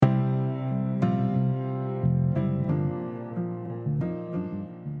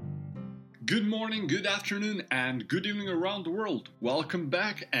morning, good afternoon, and good evening around the world. Welcome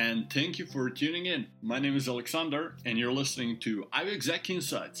back and thank you for tuning in. My name is Alexander and you're listening to Ivy Exec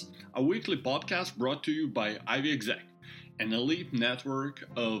Insights, a weekly podcast brought to you by Ivy Exec, an elite network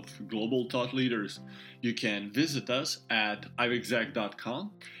of global thought leaders. You can visit us at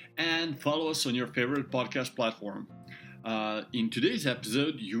ivyexec.com and follow us on your favorite podcast platform. In today's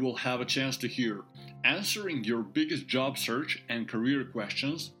episode, you will have a chance to hear answering your biggest job search and career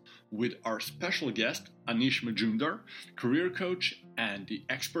questions with our special guest, Anish Majumdar, career coach and the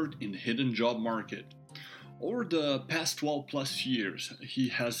expert in the hidden job market. Over the past 12 plus years, he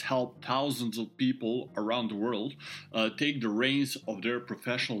has helped thousands of people around the world take the reins of their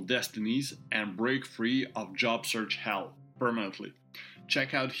professional destinies and break free of job search hell permanently.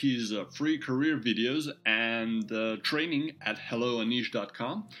 Check out his free career videos and training at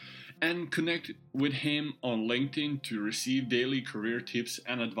helloanish.com and connect with him on LinkedIn to receive daily career tips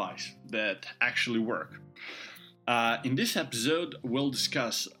and advice that actually work. In this episode, we'll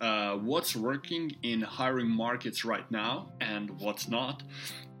discuss what's working in hiring markets right now and what's not,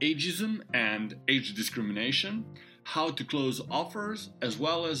 ageism and age discrimination, how to close offers, as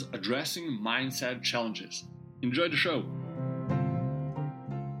well as addressing mindset challenges. Enjoy the show.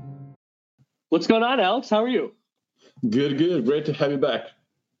 What's going on, Alex? How are you? Good. Great to have you back.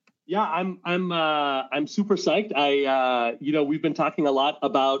 Yeah, I'm super psyched. We've been talking a lot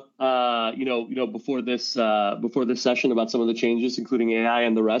about before this session about some of the changes, including AI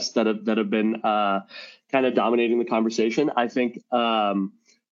and the rest that have been kind of dominating the conversation. I think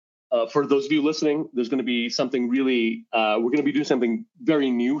for those of you listening, there's going to be something really we're going to be doing something very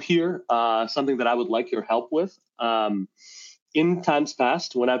new here, something that I would like your help with. In times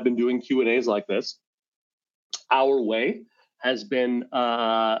past, when I've been doing Q&As like this, our way has been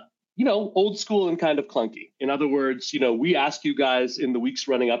old school and kind of clunky. In other words, we ask you guys in the weeks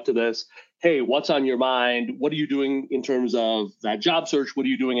running up to this, hey, what's on your mind? What are you doing in terms of that job search? What are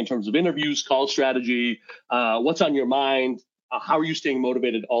you doing in terms of interviews, call strategy? What's on your mind? How are you staying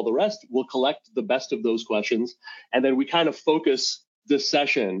motivated? All the rest. We'll collect the best of those questions. And then we kind of focus this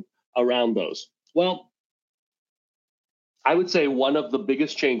session around those. Well, I would say one of the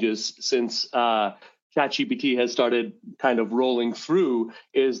biggest changes since ChatGPT has started kind of rolling through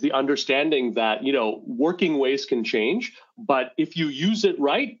is the understanding that, working ways can change, but if you use it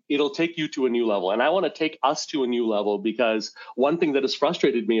right, it'll take you to a new level. And I want to take us to a new level because one thing that has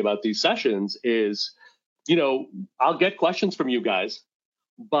frustrated me about these sessions is, I'll get questions from you guys,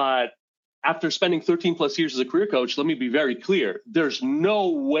 but after spending 13 plus years as a career coach, let me be very clear. There's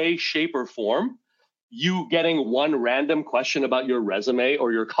no way, shape, or form you getting one random question about your resume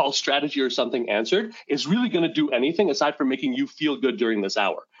or your call strategy or something answered is really going to do anything aside from making you feel good during this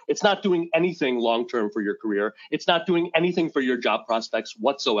hour. It's not doing anything long-term for your career. It's not doing anything for your job prospects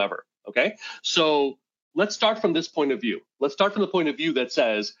whatsoever, okay? So let's start from this point of view. Let's start from the point of view that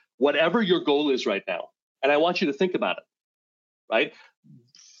says, whatever your goal is right now, and I want you to think about it, right?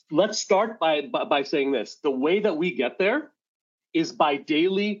 Let's start by saying this. The way that we get there is by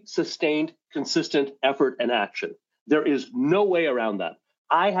daily, sustained, consistent effort and action. There is no way around that.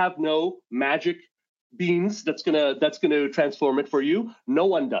 I have no magic beans that's gonna transform it for you. No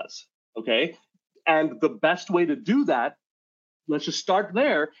one does. Okay. And the best way to do that, let's just start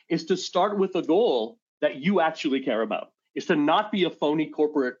there, is to start with a goal that you actually care about. Is to not be a phony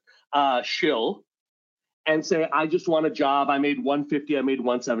corporate shill and say, I just want a job. I made 150, I made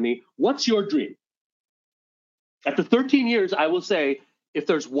 170. What's your dream? After 13 years, I will say, if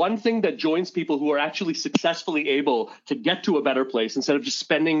there's one thing that joins people who are actually successfully able to get to a better place instead of just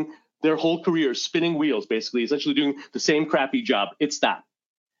spending their whole career spinning wheels, basically, essentially doing the same crappy job, it's that.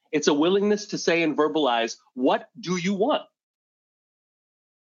 It's a willingness to say and verbalize, what do you want?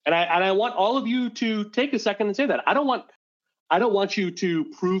 And I want all of you to take a second and say that. I don't want you to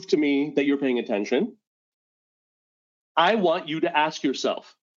prove to me that you're paying attention. I want you to ask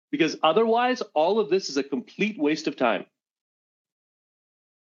yourself, because otherwise, all of this is a complete waste of time.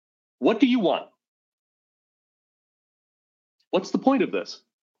 What do you want? What's the point of this?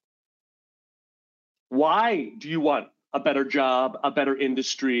 Why do you want a better job, a better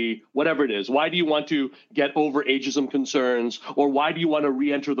industry, whatever it is? Why do you want to get over ageism concerns? Or why do you want to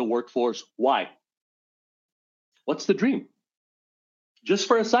re-enter the workforce? Why? What's the dream? Just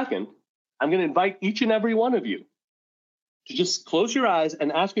for a second, I'm going to invite each and every one of you to just close your eyes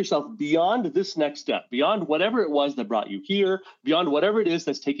and ask yourself, beyond this next step, beyond whatever it was that brought you here, beyond whatever it is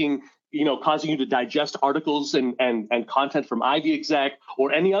that's causing you to digest articles and content from Ivy Exec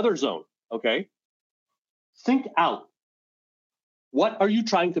or any other zone, okay? Think out. What are you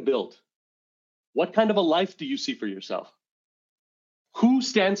trying to build? What kind of a life do you see for yourself? Who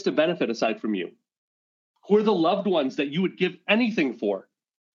stands to benefit aside from you? Who are the loved ones that you would give anything for,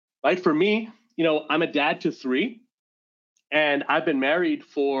 right? For me, I'm a dad to 3, and I've been married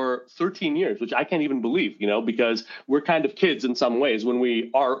for 13 years, which I can't even believe, because we're kind of kids in some ways when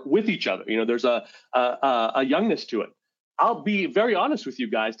we are with each other. There's a youngness to it. I'll be very honest with you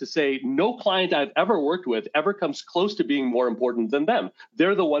guys to say no client I've ever worked with ever comes close to being more important than them.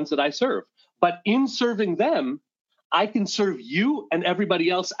 They're the ones that I serve. But in serving them, I can serve you and everybody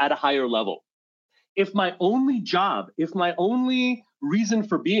else at a higher level. If my only job, if my only reason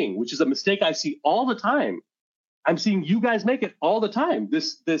for being, which is a mistake I see all the time, I'm seeing you guys make it all the time,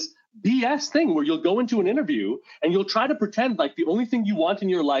 this BS thing where you'll go into an interview and you'll try to pretend like the only thing you want in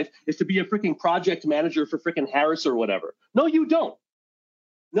your life is to be a freaking project manager for freaking Harris or whatever. No, you don't.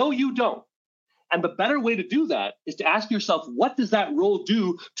 No, you don't. And the better way to do that is to ask yourself, what does that role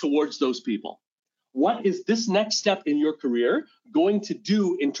do towards those people? What is this next step in your career going to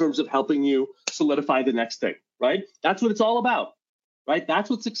do in terms of helping you solidify the next thing, right? That's what it's all about, right? That's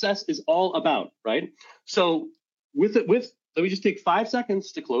what success is all about, right? So let me just take 5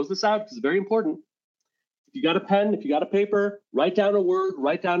 seconds to close this out because it's very important. If you got a pen, if you got a paper, write down a word,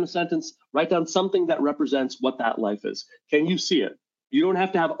 write down a sentence, write down something that represents what that life is. Can you see it? You don't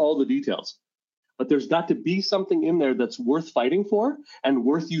have to have all the details, but there's got to be something in there that's worth fighting for and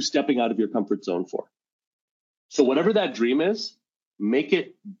worth you stepping out of your comfort zone for. So whatever that dream is, make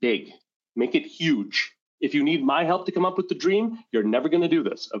it big, make it huge. If you need my help to come up with the dream, you're never going to do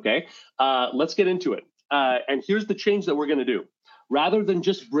this, okay? Let's get into it. And here's the change that we're going to do. Rather than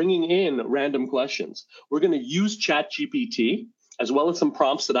just bringing in random questions, we're going to use ChatGPT as well as some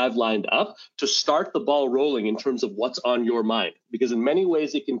prompts that I've lined up to start the ball rolling in terms of what's on your mind. Because in many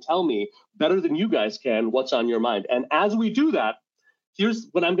ways, it can tell me better than you guys can what's on your mind. And as we do that, here's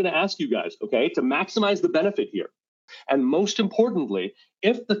what I'm going to ask you guys, okay, to maximize the benefit here. And most importantly,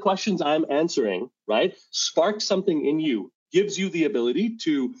 if the questions I'm answering, right, spark something in you, gives you the ability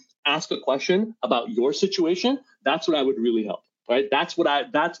to ask a question about your situation, that's what I would really help, right? That's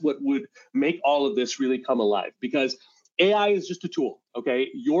what would make all of this really come alive, because AI is just a tool, okay?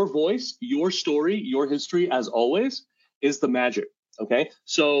 Your voice, your story, your history, as always, is the magic, okay?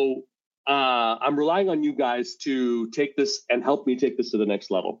 So I'm relying on you guys to take this and help me take this to the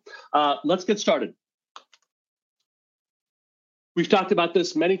next level. Let's get started. We've talked about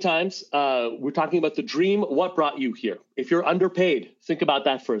this many times. We're talking about the dream. What brought you here? If you're underpaid, think about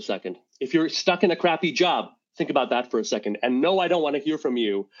that for a second. If you're stuck in a crappy job, think about that for a second. And no, I don't want to hear from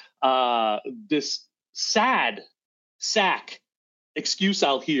you this sad sack excuse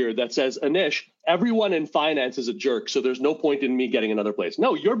I'll hear that says, Anish, everyone in finance is a jerk, so there's no point in me getting another place.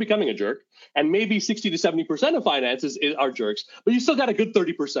 No, you're becoming a jerk. And maybe 60 to 70% of finances are jerks, but you still got a good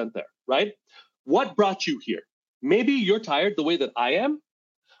 30% there, right? What brought you here? Maybe you're tired the way that I am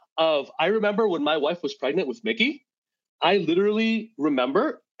I remember when my wife was pregnant with Mickey, I literally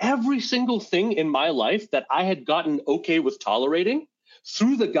remember every single thing in my life that I had gotten okay with tolerating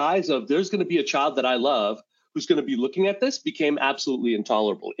through the guise of there's going to be a child that I love who's going to be looking at this became absolutely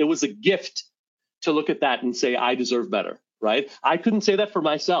intolerable. It was a gift to look at that and say, I deserve better, right? I couldn't say that for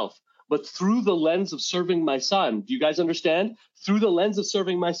myself, but through the lens of serving my son, do you guys understand? Through the lens of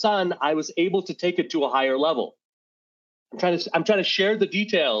serving my son, I was able to take it to a higher level. I'm trying to share the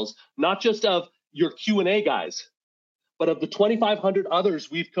details, not just of your Q&A guys, but of the 2,500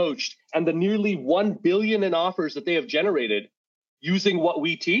 others we've coached and the nearly 1 billion in offers that they have generated using what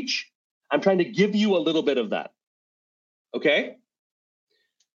we teach. I'm trying to give you a little bit of that, okay?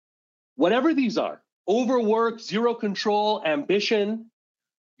 Whatever these are, overwork, zero control, ambition,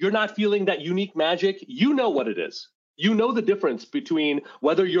 you're not feeling that unique magic, you know what it is. You know the difference between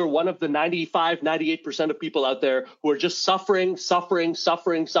whether you're one of the 95, 98% of people out there who are just suffering, or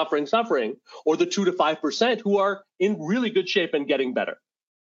the 2 to 5% who are in really good shape and getting better.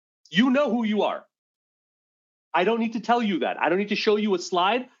 You know who you are. I don't need to tell you that. I don't need to show you a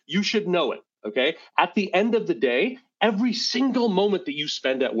slide. You should know it, okay? At the end of the day, every single moment that you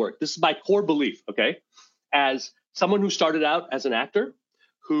spend at work, this is my core belief, okay? As someone who started out as an actor,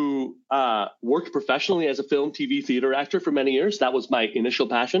 who worked professionally as a film, TV, theater actor for many years. That was my initial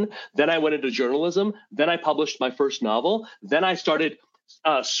passion. Then I went into journalism. Then I published my first novel. Then I started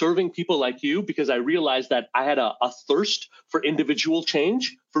serving people like you because I realized that I had a thirst for individual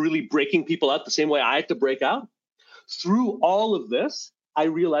change, for really breaking people out the same way I had to break out. Through all of this, I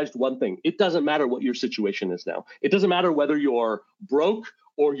realized one thing. It doesn't matter what your situation is now. It doesn't matter whether you're broke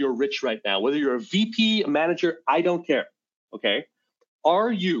or you're rich right now, whether you're a VP, a manager, I don't care, okay?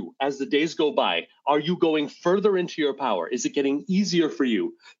 Are you, as the days go by, are you going further into your power? Is it getting easier for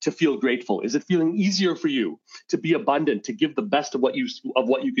you to feel grateful? Is it feeling easier for you to be abundant, to give the best of what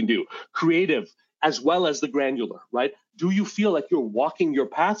you can do? Creative, as well as the granular, right? Do you feel like you're walking your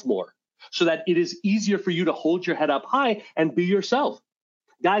path more so that it is easier for you to hold your head up high and be yourself?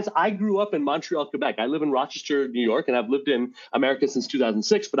 Guys, I grew up in Montreal, Quebec. I live in Rochester, New York, and I've lived in America since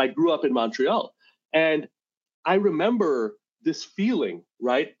 2006, but I grew up in Montreal. And I remember this feeling,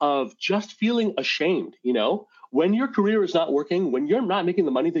 right, of just feeling ashamed, when your career is not working, when you're not making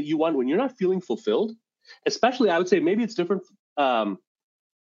the money that you want, when you're not feeling fulfilled, especially I would say maybe it's different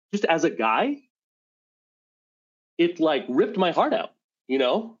just as a guy, it like ripped my heart out,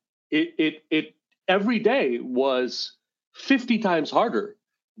 It every day was 50 times harder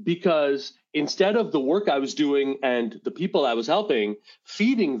because instead of the work I was doing and the people I was helping,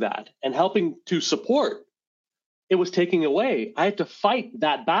 feeding that and helping to support, it was taking away. I had to fight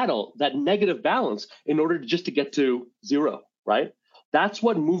that battle, that negative balance, in order to get to zero, right? That's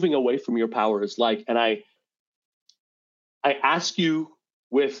what moving away from your power is like. And I ask you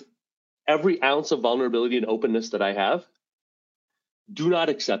with every ounce of vulnerability and openness that I have, do not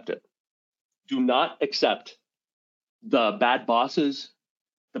accept it. Do not accept the bad bosses,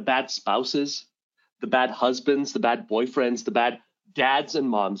 the bad spouses, the bad husbands, the bad boyfriends, the bad dads and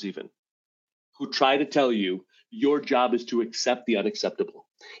moms even, who try to tell you your job is to accept the unacceptable.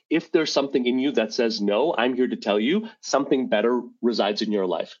 If there's something in you that says no, I'm here to tell you something better resides in your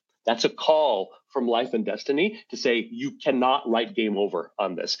life. That's a call from life and destiny to say you cannot write game over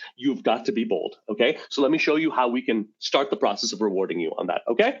on this. You've got to be bold, okay? So let me show you how we can start the process of rewarding you on that,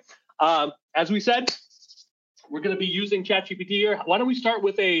 okay? As we said, we're going to be using ChatGPT here. Why don't we start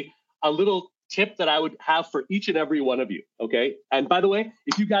with a little tip that I would have for each and every one of you, okay? And by the way,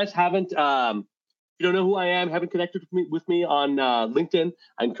 if you guys haven't, you don't know who I am, haven't connected with me on LinkedIn,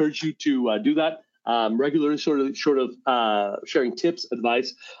 I encourage you to do that. Regularly sort of sharing tips,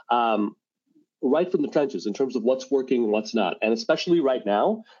 advice, right from the trenches in terms of what's working and what's not. And especially right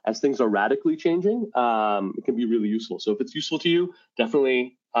now, as things are radically changing, it can be really useful. So if it's useful to you,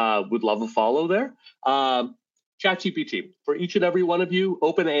 definitely would love a follow there. ChatGPT, for each and every one of you,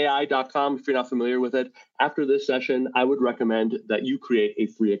 openai.com, if you're not familiar with it. After this session, I would recommend that you create a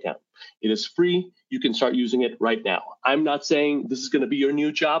free account. It is free. You can start using it right now. I'm not saying this is going to be your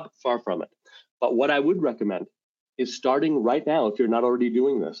new job, far from it. But what I would recommend is starting right now, if you're not already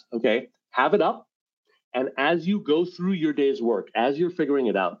doing this, okay? Have it up. And as you go through your day's work, as you're figuring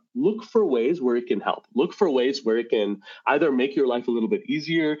it out, look for ways where it can help. Look for ways where it can either make your life a little bit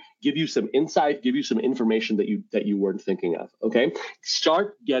easier, give you some insight, give you some information that you weren't thinking of, okay?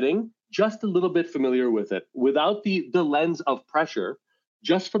 Start getting just a little bit familiar with it without the lens of pressure,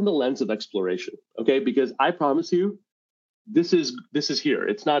 just from the lens of exploration, okay? Because I promise you, this is here.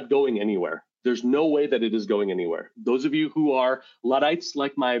 It's not going anywhere. There's no way that it is going anywhere. Those of you who are Luddites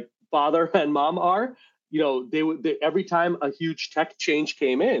like my father and mom are, they every time a huge tech change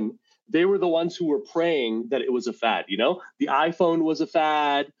came in, they were the ones who were praying that it was a fad. The iPhone was a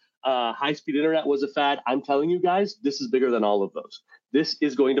fad, high-speed internet was a fad. I'm telling you guys, this is bigger than all of those. This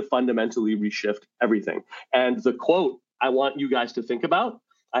is going to fundamentally reshift everything. And the quote I want you guys to think about,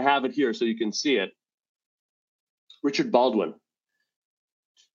 I have it here so you can see it. Richard Baldwin.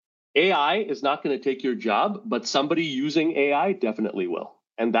 AI is not going to take your job, but somebody using AI definitely will.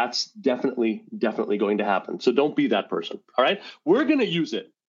 And that's definitely going to happen. So don't be that person. All right. We're going to use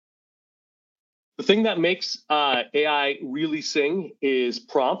it. The thing that makes AI really sing is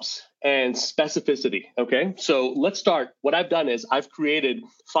prompts and specificity. Okay. So let's start. What I've done is I've created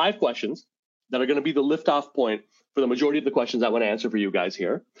 5 questions that are going to be the liftoff point for the majority of the questions I want to answer for you guys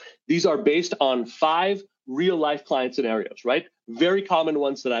here. These are based on 5 real life client scenarios, right? Very common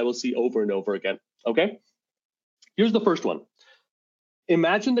ones that I will see over and over again. Okay. Here's the first one.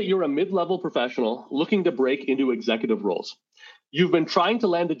 Imagine that you're a mid-level professional looking to break into executive roles. You've been trying to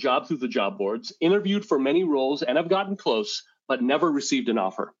land a job through the job boards, interviewed for many roles, and have gotten close, but never received an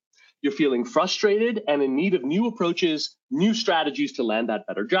offer. You're feeling frustrated and in need of new approaches, new strategies to land that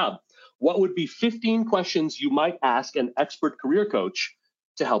better job. What would be 15 questions you might ask an expert career coach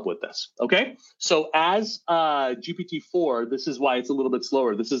to help with this? Okay, so as GPT-4, this is why it's a little bit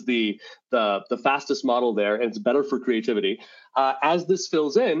slower. This is the fastest model there, and it's better for creativity. As this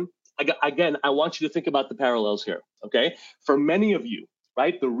fills in, again, I want you to think about the parallels here. Okay, for many of you,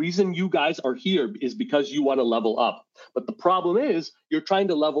 right, the reason you guys are here is because you want to level up. But the problem is you're trying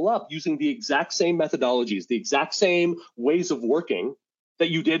to level up using the exact same methodologies, the exact same ways of working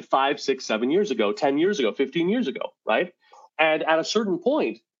that you did 5, 6, 7 years ago, 10 years ago, 15 years ago, right? And at a certain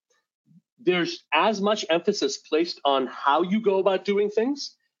point, there's as much emphasis placed on how you go about doing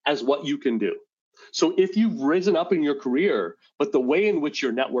things as what you can do. So if you've risen up in your career, but the way in which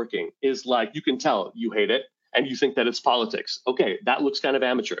you're networking is like, you can tell you hate it and you think that it's politics. Okay, that looks kind of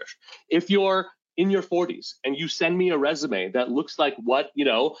amateurish. If you're in your 40s and you send me a resume that looks like what, you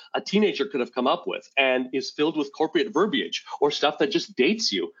know, a teenager could have come up with and is filled with corporate verbiage or stuff that just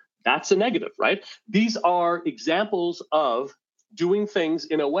dates you, that's a negative, right? These are examples of doing things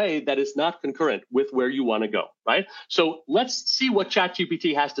in a way that is not concurrent with where you want to go, right? So let's see what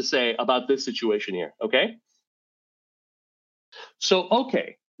ChatGPT has to say about this situation here, okay? So,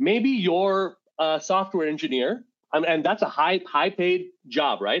 okay, maybe you're a software engineer, and that's a high paid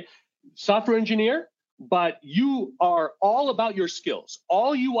job, right? Software engineer, but you are all about your skills.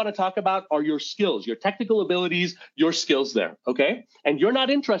 All you want to talk about are your skills, your technical abilities, your skills there, okay? And you're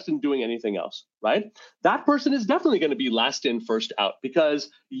not interested in doing anything else, right? That person is definitely going to be last in, first out, because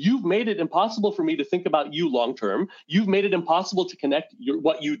you've made it impossible for me to think about you long term. You've made it impossible to connect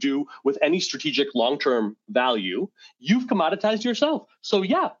what you do with any strategic long-term value. You've commoditized yourself. So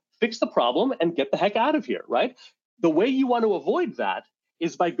yeah, fix the problem and get the heck out of here, right? The way you want to avoid that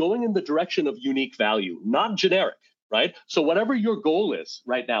is by going in the direction of unique value, not generic, right? So whatever your goal is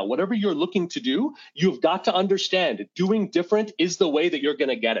right now, whatever you're looking to do, you've got to understand doing different is the way that you're going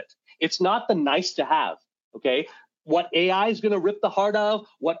to get it. It's not the nice to have, okay? What AI is going to rip the heart of,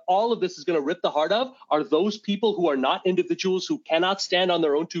 what all of this is going to rip the heart of, are those people who are not individuals, who cannot stand on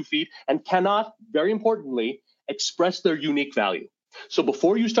their own 2 feet and cannot, very importantly, express their unique value. So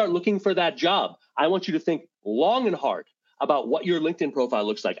before you start looking for that job, I want you to think long and hard about what your LinkedIn profile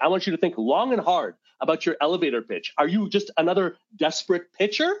looks like. I want you to think long and hard about your elevator pitch. Are you just another desperate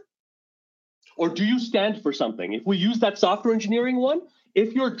pitcher? Or do you stand for something? If we use that software engineering one,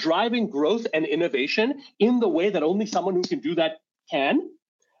 if you're driving growth and innovation in the way that only someone who can do that can,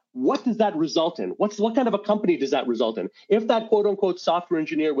 what does that result in? What kind of a company does that result in? If that quote unquote software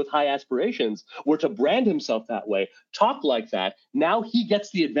engineer with high aspirations were to brand himself that way, talk like that, now he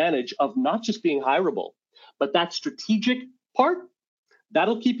gets the advantage of not just being hireable, but that strategic part,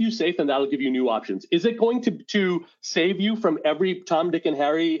 that'll keep you safe and that'll give you new options. Is it going to save you from every Tom, Dick, and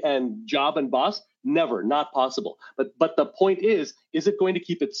Harry and job and boss? Never, not possible. But the point is it going to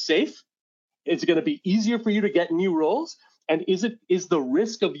keep it safe? Is it going to be easier for you to get new roles? And is the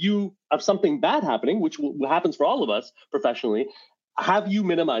risk of something bad happening, which happens for all of us professionally, have you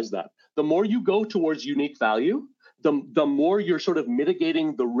minimized that? The more you go towards unique value, the more you're sort of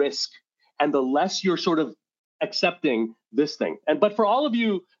mitigating the risk and the less you're sort of accepting this thing. But for all of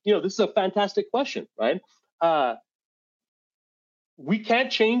you, this is a fantastic question, right? We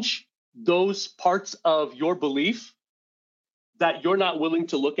can't change those parts of your belief that you're not willing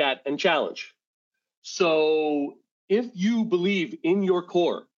to look at and challenge. So if you believe in your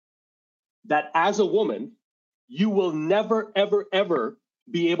core that as a woman, you will never, ever, ever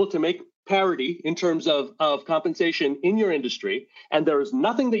be able to make parity in terms of compensation in your industry, and there is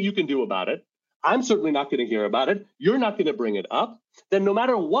nothing that you can do about it, I'm certainly not going to hear about it, you're not going to bring it up, then no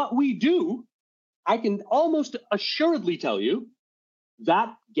matter what we do, I can almost assuredly tell you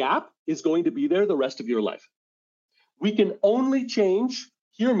that gap is going to be there the rest of your life. We can only change,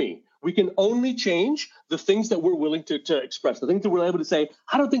 hear me, we can only change the things that we're willing to express, the things that we're able to say,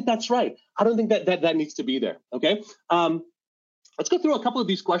 I don't think that's right. I don't think that needs to be there, okay? Let's go through a couple of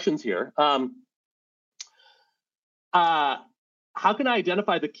these questions here. How can I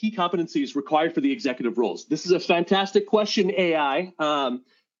identify the key competencies required for the executive roles? This is a fantastic question, AI,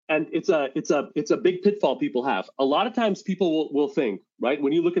 and it's a big pitfall people have. A lot of times people will think, right,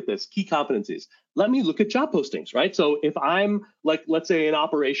 when you look at this, key competencies, let me look at job postings, right? So if I'm like, let's say in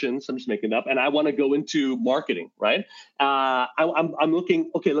operations, I'm just making it up, and I want to go into marketing, right? I'm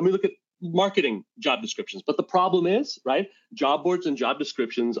looking, okay, let me look at marketing job descriptions. But the problem is, right, job boards and job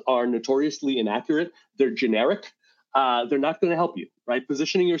descriptions are notoriously inaccurate. They're generic. They're not going to help you, right?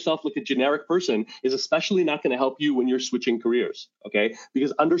 Positioning yourself like a generic person is especially not going to help you when you're switching careers, okay?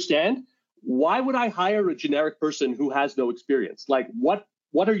 Because understand, why would I hire a generic person who has no experience? Like, what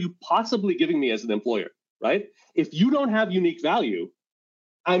are you possibly giving me as an employer, right? If you don't have unique value,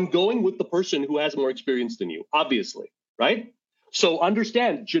 I'm going with the person who has more experience than you, obviously, right? So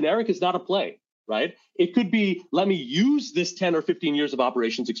understand, generic is not a play, right? It could be, let me use this 10 or 15 years of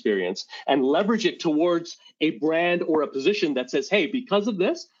operations experience and leverage it towards a brand or a position that says, hey, because of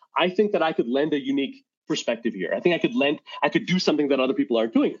this, I think that I could lend a unique perspective here. I think I could do something that other people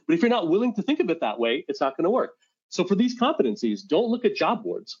aren't doing. But if you're not willing to think of it that way, it's not going to work. So for these competencies, don't look at job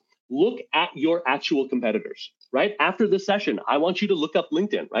boards. Look at your actual competitors, right? After this session, I want you to look up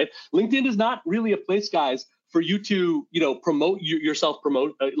LinkedIn, right? LinkedIn is not really a place, guys, for you to, promote yourself,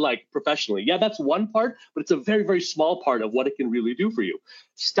 like professionally. Yeah, that's one part, but it's a very, very small part of what it can really do for you.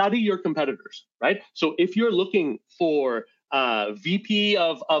 Study your competitors, right? So if you're looking for VP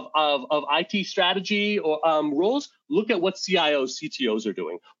of IT strategy or roles, look at what CIOs, CTOs are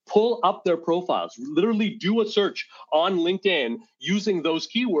doing. Pull up their profiles. Literally do a search on LinkedIn using those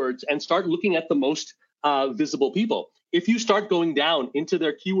keywords and start looking at the most visible people. If you start going down into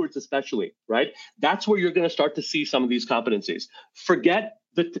their keywords especially, right, that's where you're going to start to see some of these competencies. Forget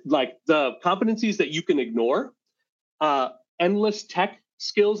the competencies that you can ignore, endless tech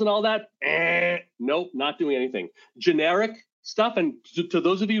skills and all that, nope, not doing anything. Generic stuff, and to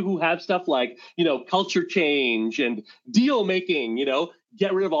those of you who have stuff like, culture change and deal making,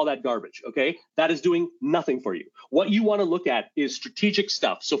 get rid of all that garbage, okay? That is doing nothing for you. What you want to look at is strategic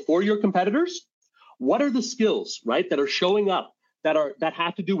stuff. So for your competitors, what are the skills, right, that are showing up that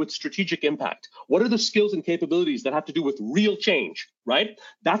have to do with strategic impact? What are the skills and capabilities that have to do with real change, right?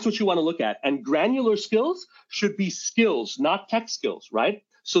 That's what you want to look at. And granular skills should be skills, not tech skills, right?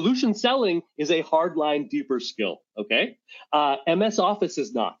 Solution selling is a hardline, deeper skill, okay? MS Office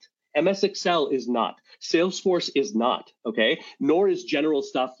is not. MS Excel is not. Salesforce is not, okay? Nor is general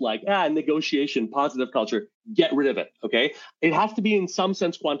stuff like negotiation, positive culture. Get rid of it, okay? It has to be in some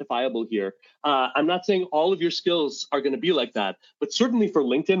sense quantifiable here. I'm not saying all of your skills are going to be like that, but certainly for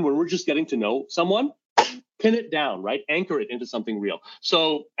LinkedIn, when we're just getting to know someone, pin it down, right? Anchor it into something real.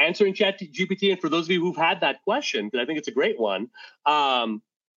 So answering ChatGPT, and for those of you who've had that question, because I think it's a great one,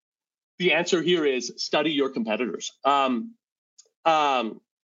 the answer here is study your competitors.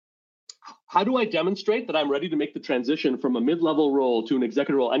 How do I demonstrate that I'm ready to make the transition from a mid-level role to an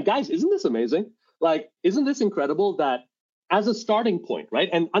executive role? And guys, isn't this amazing? Isn't this incredible that as a starting point, right?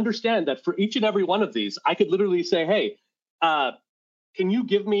 And understand that for each and every one of these, I could literally say, hey, can you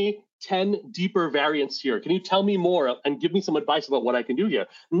give me 10 deeper variants here? Can you tell me more and give me some advice about what I can do here?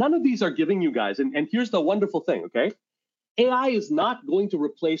 None of these are giving you guys. And here's the wonderful thing, okay? AI is not going to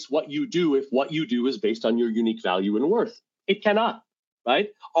replace what you do if what you do is based on your unique value and worth. It cannot. Right?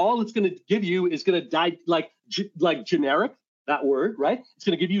 All it's going to give you is going to die like generic, that word, right? It's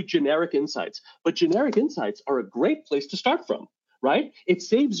going to give you generic insights. But generic insights are a great place to start from, right? It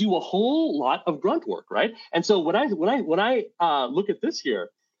saves you a whole lot of grunt work, right? And so when I look at this here,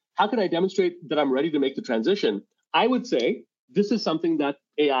 how can I demonstrate that I'm ready to make the transition? I would say this is something that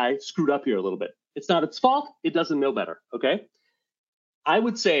AI screwed up here a little bit. It's not its fault. It doesn't know better, okay? I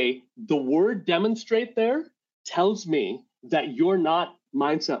would say the word demonstrate there tells me that you're not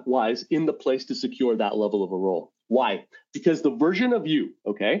mindset-wise in the place to secure that level of a role. Why? Because the version of you,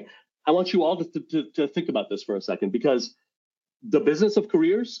 okay, I want you all to think about this for a second, because the business of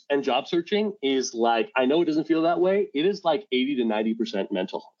careers and job searching is like, I know it doesn't feel that way, it is like 80 to 90%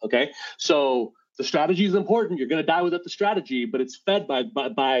 mental, okay? So the strategy is important. You're going to die without the strategy, but it's fed by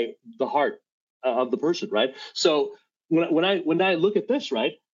the heart of the person, right? So when I look at this,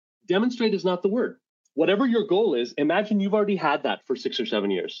 right, demonstrate is not the word. Whatever your goal is, imagine you've already had that for 6 or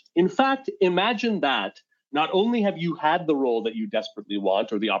 7 years. In fact, imagine that not only have you had the role that you desperately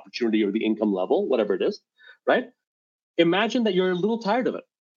want, or the opportunity, or the income level, whatever it is, right? Imagine that you're a little tired of it.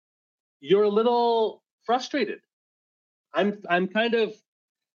 You're a little frustrated. I'm kind of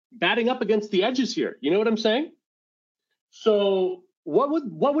batting up against the edges here. You know what I'm saying? So what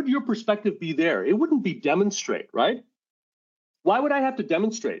would your perspective be there? It wouldn't be demonstrate, right? Why would I have to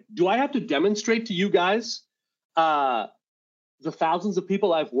demonstrate? Do I have to demonstrate to you guys the thousands of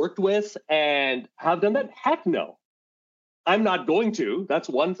people I've worked with and have done that? Heck no. I'm not going to. That's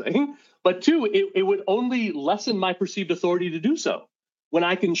one thing. But two, it would only lessen my perceived authority to do so when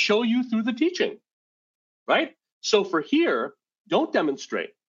I can show you through the teaching, right? So for here, don't demonstrate.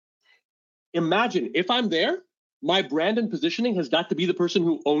 Imagine if I'm there, my brand and positioning has got to be the person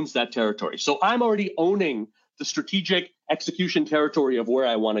who owns that territory. So I'm already owning the strategic execution territory of where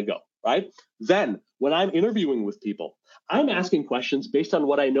I want to go, right? Then when I'm interviewing with people, I'm asking questions based on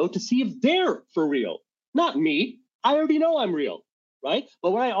what I know to see if they're for real, not me. I already know I'm real, right?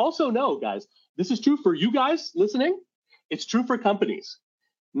 But what I also know, guys, this is true for you guys listening. It's true for companies.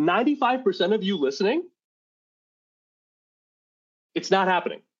 95% of you listening, it's not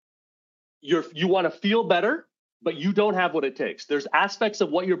happening. You want to feel better, but you don't have what it takes. There's aspects of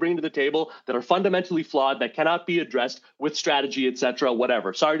what you're bringing to the table that are fundamentally flawed, that cannot be addressed with strategy, etc.,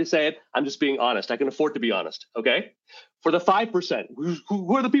 whatever. Sorry to say it. I'm just being honest. I can afford to be honest, okay? For the 5%,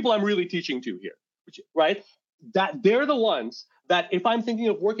 who are the people I'm really teaching to here, right? That they're the ones that if I'm thinking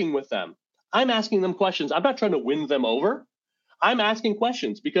of working with them, I'm asking them questions. I'm not trying to win them over. I'm asking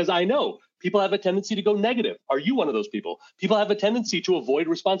questions because I know people have a tendency to go negative. Are you one of those people? People have a tendency to avoid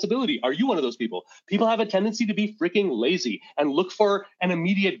responsibility. Are you one of those people? People have a tendency to be freaking lazy and look for an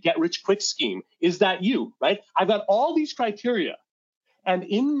immediate get-rich-quick scheme. Is that you, right? I've got all these criteria. And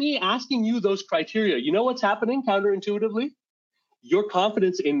in me asking you those criteria, you know what's happening counterintuitively? your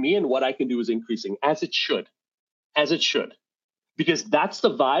confidence in me and what I can do is increasing, as it should, because that's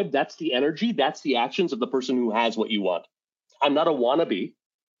the vibe, that's the energy, that's the actions of the person who has what you want. I'm not a wannabe.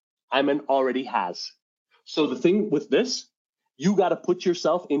 I'm an already has. So the thing with this, you got to put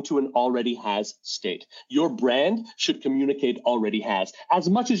yourself into an already has state. Your brand should communicate already has as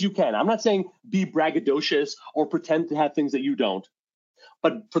much as you can. I'm not saying be braggadocious or pretend to have things that you don't.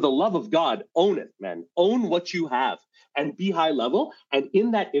 But for the love of God, own it, man. Own what you have and be high level. And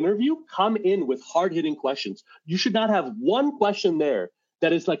in that interview, come in with hard-hitting questions. You should not have one question there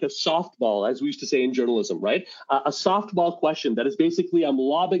that is like a softball, as we used to say in journalism, right? A softball question that is basically, I'm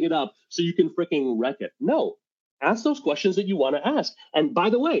lobbing it up so you can freaking wreck it. No, ask those questions that you want to ask. And by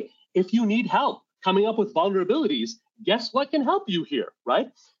the way, if you need help coming up with vulnerabilities, guess what can help you here,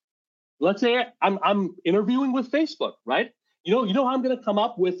 right? Let's say I'm interviewing with Facebook, right? You know how I'm going to come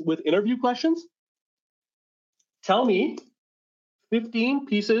up with interview questions? Tell me 15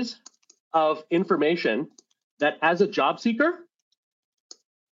 pieces of information that as a job seeker,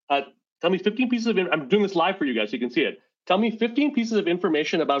 tell me 15 pieces of, I'm doing this live for you guys so you can see it. Tell me 15 pieces of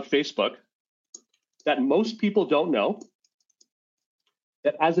information about Facebook that most people don't know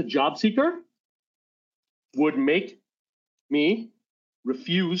that as a job seeker would make me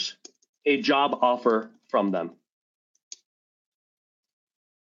refuse a job offer from them.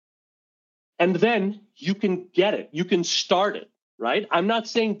 And then you can get it. You can start it, right? I'm not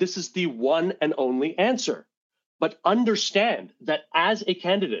saying this is the one and only answer, but understand that as a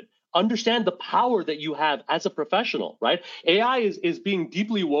candidate, understand the power that you have as a professional, right? AI is being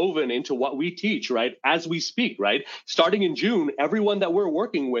deeply woven into what we teach, right? As we speak, right? Starting in June, everyone that we're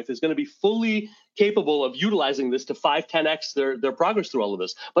working with is going to be fully capable of utilizing this to 5-10x their progress through all of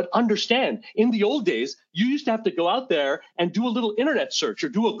this. But understand, in the old days, you used to have to go out there and do a little internet search or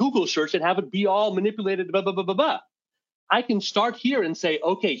do a Google search and have it be all manipulated, blah, blah, blah, blah, blah. I can start here and say,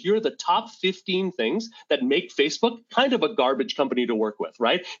 okay, here are the top 15 things that make Facebook kind of a garbage company to work with,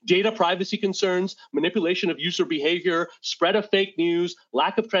 right? Data privacy concerns, manipulation of user behavior, spread of fake news,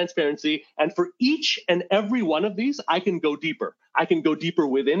 lack of transparency. And for each and every one of these, I can go deeper. I can go deeper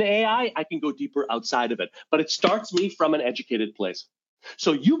within AI. I can go deeper outside of it. But it starts me from an educated place.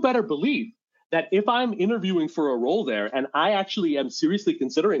 So you better believe that if I'm interviewing for a role there and I actually am seriously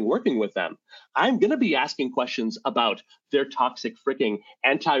considering working with them, I'm going to be asking questions about their toxic freaking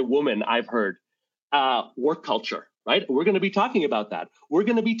anti-woman, I've heard, work culture, right? We're going to be talking about that. We're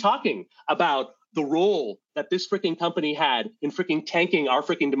going to be talking about the role that this freaking company had in freaking tanking our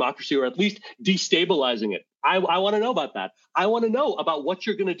freaking democracy, or at least destabilizing it. I want to know about that. I want to know about what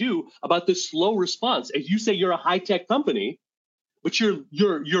you're going to do about this slow response. As you say, you're a high-tech company, but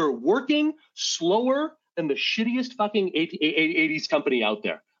you're working slower than the shittiest fucking 80s company out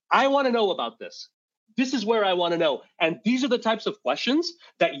there. I want to know about this. This is where I want to know. And these are the types of questions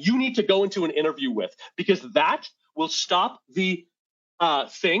that you need to go into an interview with, because that will stop the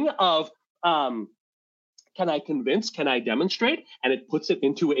thing of can I convince, can I demonstrate? And it puts it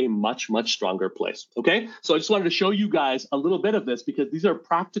into a much, much stronger place, okay? So I just wanted to show you guys a little bit of this because these are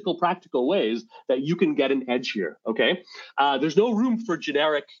practical ways that you can get an edge here, okay? There's no room for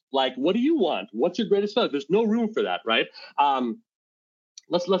generic, like, what do you want? What's your greatest failure? There's no room for that, right?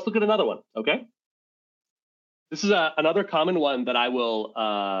 Let's look at another one, okay? This is another common one that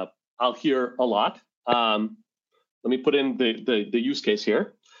I'll hear a lot. Let me put in the use case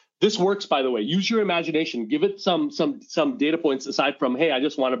here. This works, by the way. Use your imagination. Give it some data points aside from, hey, I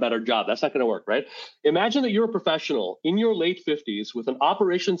just want a better job. That's not going to work, right? Imagine that you're a professional in your late 50s with an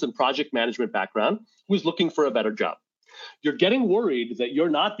operations and project management background who's looking for a better job. You're getting worried that you're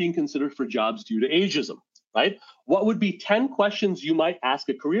not being considered for jobs due to ageism, right? What would be 10 questions you might ask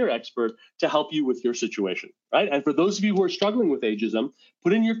a career expert to help you with your situation, right? And for those of you who are struggling with ageism,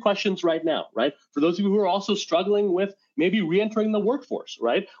 put in your questions right now, right? For those of you who are also struggling with maybe re-entering the workforce,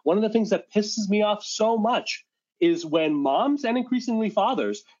 right? One of the things that pisses me off so much is when moms and increasingly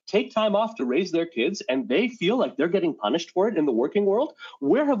fathers take time off to raise their kids and they feel like they're getting punished for it in the working world.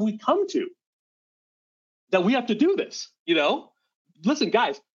 Where have we come to that we have to do this, you know? Listen,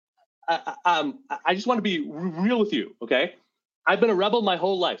 guys, I just want to be real with you, okay? I've been a rebel my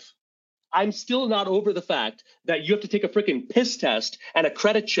whole life. I'm still not over the fact that you have to take a freaking piss test and a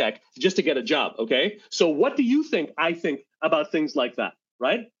credit check just to get a job, okay? So what do you think I think about things like that,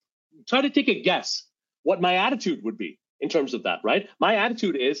 right? Try to take a guess what my attitude would be in terms of that, right? My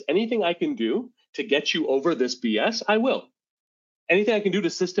attitude is anything I can do to get you over this BS, I will. Anything I can do to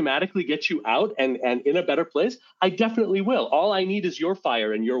systematically get you out and in a better place, I definitely will. All I need is your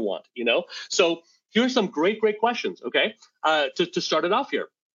fire and your want, you know? So here's some great questions, okay? To start it off here.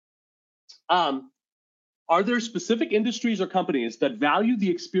 Are Are there specific industries or companies that value the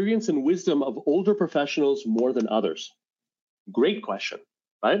experience and wisdom of older professionals more than others? Great question,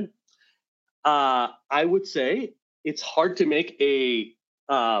 right? I would say it's hard to make a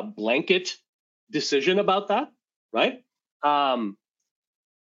blanket decision about that, right?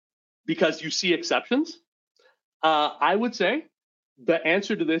 Because you see exceptions. I would say the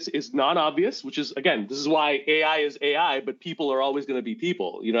answer to this is non-obvious, which is, again, this is why AI is AI, but people are always going to be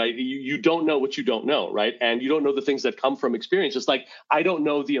people. You don't know what you don't know, right? And you don't know the things that come from experience. Just like I don't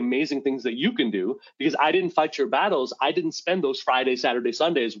know the amazing things that you can do because I didn't fight your battles. I didn't spend those Fridays, Saturdays,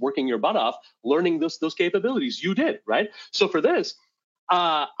 Sundays working your butt off, learning those capabilities. You did, right? So for this,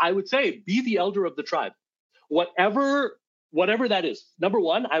 I would say be the elder of the tribe. Whatever that is. Number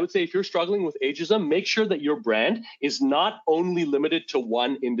one, I would say if you're struggling with ageism, make sure that your brand is not only limited to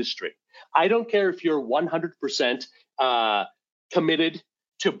one industry. I don't care if you're 100% committed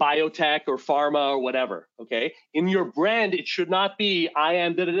to biotech or pharma or whatever, okay? In your brand, it should not be, I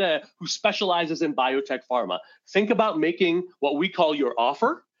am who specializes in biotech pharma. Think about making what we call your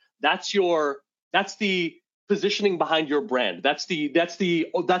offer. That's the positioning behind your brand. That's the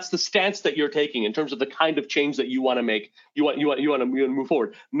stance that you're taking in terms of the kind of change that you want to make. You want to move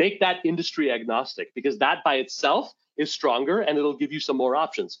forward. Make that industry agnostic, because that by itself is stronger and it'll give you some more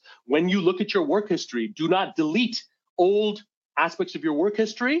options. When you look at your work history, do not delete old aspects of your work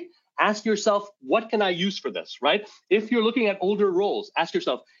history. Ask yourself, what can I use for this, right? If you're looking at older roles, ask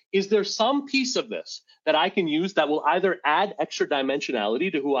yourself, is there some piece of this that I can use that will either add extra dimensionality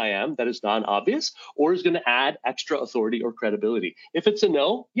to who I am that is non-obvious, or is going to add extra authority or credibility? If it's a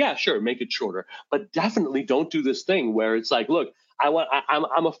no, yeah, sure, make it shorter. But definitely don't do this thing where it's like, look,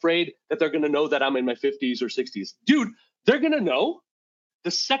 I'm afraid that they're going to know that I'm in my 50s or 60s. Dude, they're going to know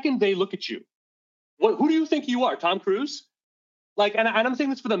the second they look at you. Who do you think you are, Tom Cruise? Like, and I'm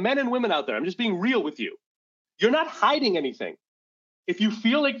saying this for the men and women out there. I'm just being real with you. You're not hiding anything. If you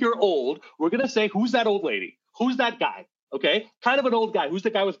feel like you're old, we're going to say, who's that old lady? Who's that guy? Okay, kind of an old guy. Who's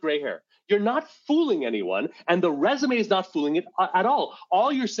the guy with gray hair? You're not fooling anyone, and the resume is not fooling it at all.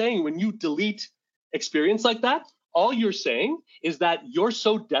 All you're saying when you delete experience like that, all you're saying is that you're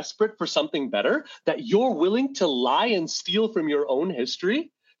so desperate for something better that you're willing to lie and steal from your own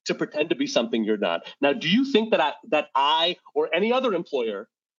history to pretend to be something you're not. Now, do you think that I or any other employer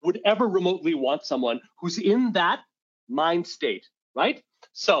would ever remotely want someone who's in that mind state, right?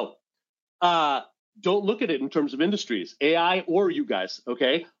 So don't look at it in terms of industries, AI or you guys,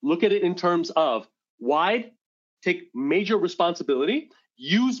 okay? Look at it in terms of wide, take major responsibility,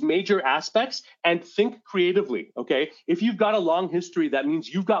 use major aspects, and think creatively, okay? If you've got a long history, that means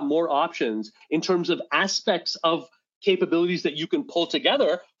you've got more options in terms of aspects of capabilities that you can pull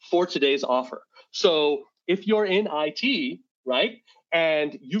together for today's offer. So if you're in IT, right,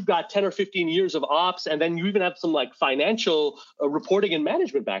 and you've got 10 or 15 years of ops, and then you even have some like financial reporting and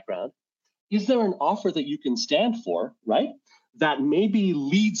management background, is there an offer that you can stand for, right, that maybe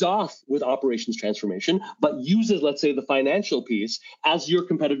leads off with operations transformation, but uses, let's say, the financial piece as your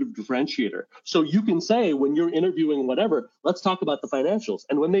competitive differentiator? So you can say when you're interviewing whatever, let's talk about the financials.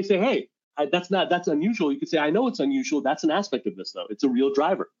 And when they say, hey, that's unusual, you could say, I know it's unusual. That's an aspect of this, though. It's a real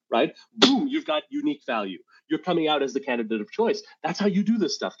driver, right? Boom, you've got unique value. You're coming out as the candidate of choice. That's how you do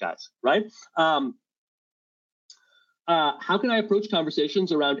this stuff, guys, right? How can I approach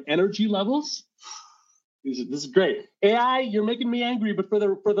conversations around energy levels? This is great. AI, you're making me angry, but for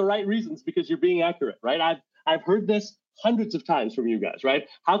the right reasons, because you're being accurate, right? I've heard this hundreds of times from you guys, right?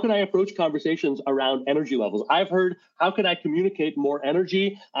 How can I approach conversations around energy levels? I've heard, how can I communicate more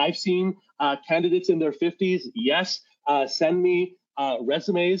energy? I've seen candidates in their 50s, yes, send me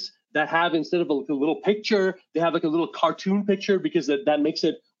resumes that have, instead of a little picture, they have like a little cartoon picture, because that makes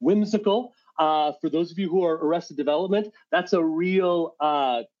it whimsical. For those of you who are Arrested Development, that's a real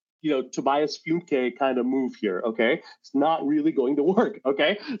Tobias Funke kind of move here, okay? It's not really going to work,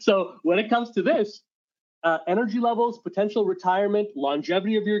 okay? So when it comes to this, energy levels, potential retirement,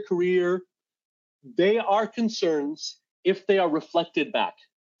 longevity of your career, they are concerns if they are reflected back.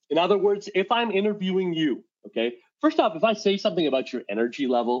 In other words, if I'm interviewing you, okay, first off, if I say something about your energy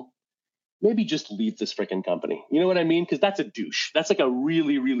level, maybe just leave this freaking company. You know what I mean? Because that's a douche. That's like a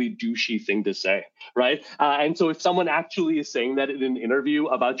really, really douchey thing to say, right? And so if someone actually is saying that in an interview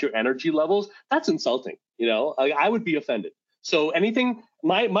about your energy levels, that's insulting. I would be offended. So anything,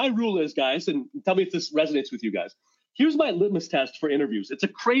 my rule is, guys, and tell me if this resonates with you guys. Here's my litmus test for interviews. It's a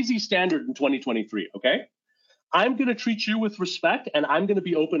crazy standard in 2023, okay? I'm going to treat you with respect, and I'm going to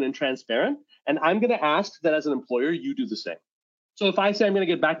be open and transparent, and I'm going to ask that as an employer, you do the same. So if I say I'm going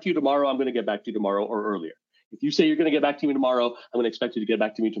to get back to you tomorrow, I'm going to get back to you tomorrow or earlier. If you say you're going to get back to me tomorrow, I'm going to expect you to get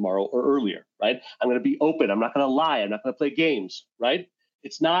back to me tomorrow or earlier, right? I'm going to be open. I'm not going to lie. I'm not going to play games, right?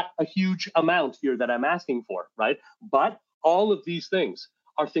 It's not a huge amount here that I'm asking for, right? But all of these things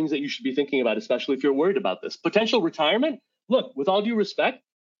are things that you should be thinking about, especially if you're worried about this. Potential retirement, look, with all due respect,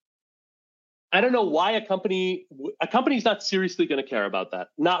 I don't know why a company's not seriously going to care about that.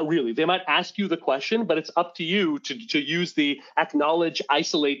 Not really. They might ask you the question, but it's up to you to use the acknowledge,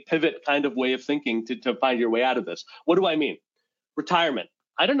 isolate, pivot kind of way of thinking to find your way out of this. What do I mean? Retirement.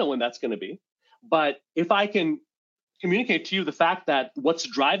 I don't know when that's going to be, but if I can communicate to you the fact that what's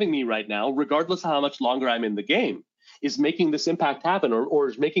driving me right now, regardless of how much longer I'm in the game, is making this impact happen, or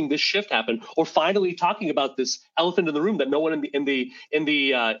is making this shift happen, or finally talking about this elephant in the room that no one in the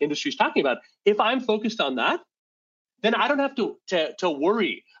industry is talking about. If I'm focused on that, then I don't have to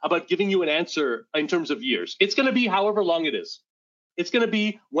worry about giving you an answer in terms of years. It's going to be however long it is. It's going to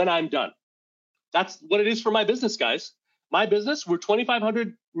be when I'm done. That's what it is for my business, guys. My business, we're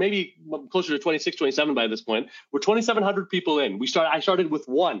 2,500, maybe closer to 26, 27 by this point. We're 2,700 people in. I started with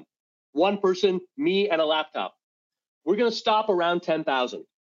one person, me and a laptop. We're going to stop around 10,000.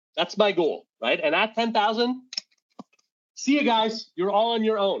 That's my goal, right? And at 10,000, see you guys. You're all on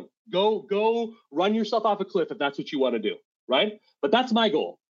your own. Go run yourself off a cliff if that's what you want to do, right? But that's my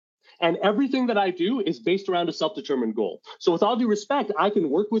goal. And everything that I do is based around a self-determined goal. So with all due respect, I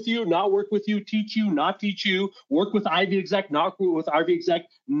can work with you, not work with you, teach you, not teach you, work with Ivy Exec, not work with Ivy Exec.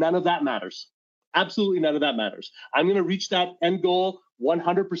 None of that matters. Absolutely none of that matters. I'm going to reach that end goal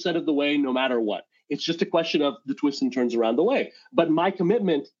 100% of the way, no matter what. It's just a question of the twists and turns around the way. But my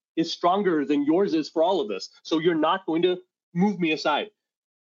commitment is stronger than yours is for all of this. So you're not going to move me aside.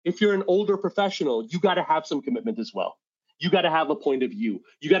 If you're an older professional, you got to have some commitment as well. You got to have a point of view.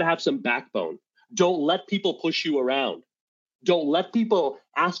 You got to have some backbone. Don't let people push you around. Don't let people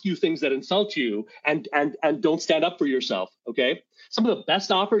ask you things that insult you, and don't stand up for yourself, okay? Some of the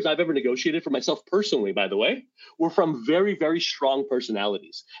best offers I've ever negotiated for myself personally, by the way, were from very, very strong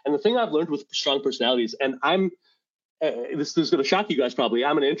personalities. And the thing I've learned with strong personalities, and this is going to shock you guys probably,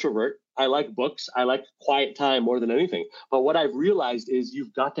 I'm an introvert. I like books. I like quiet time more than anything. But what I've realized is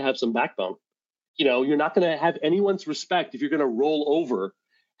you've got to have some backbone. You know, you're not going to have anyone's respect if you're going to roll over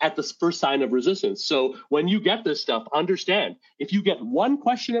at the first sign of resistance. So when you get this stuff, understand, if you get one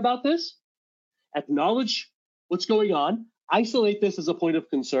question about this, acknowledge what's going on, isolate this as a point of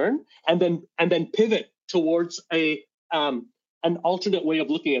concern, and then pivot towards an alternate way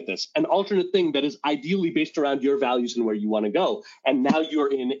of looking at this, an alternate thing that is ideally based around your values and where you want to go. And now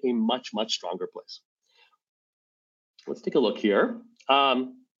you're in a much, much stronger place. Let's take a look here.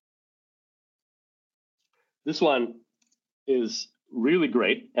 This one is really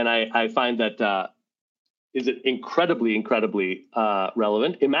great, and I find that is incredibly, incredibly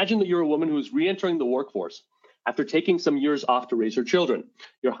relevant. Imagine that you're a woman who's re-entering the workforce after taking some years off to raise her children.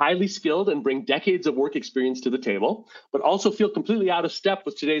 You're highly skilled and bring decades of work experience to the table, but also feel completely out of step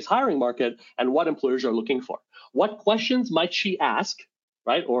with today's hiring market and what employers are looking for. What questions might she ask,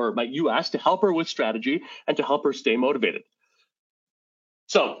 right, or might you ask to help her with strategy and to help her stay motivated?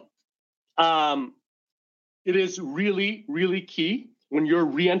 So, it is really, really key when you're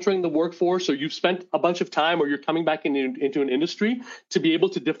re-entering the workforce, or you've spent a bunch of time, or you're coming back into an industry, to be able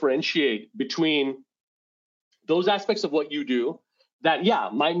to differentiate between those aspects of what you do that,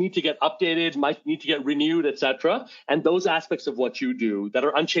 might need to get updated, might need to get renewed, etc., and those aspects of what you do that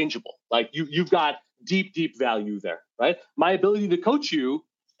are unchangeable. Like you've got deep, deep value there, right? My ability to coach you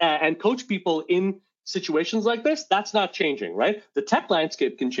and coach people in situations like this, that's not changing, right? The tech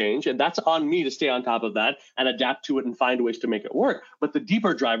landscape can change, and that's on me to stay on top of that and adapt to it and find ways to make it work. But the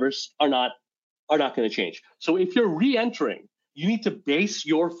deeper drivers are not going to change. So if you're re-entering, you need to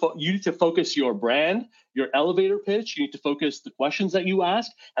focus your brand, your elevator pitch. You need to focus the questions that you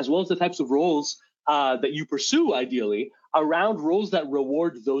ask, as well as the types of roles that you pursue, ideally, around roles that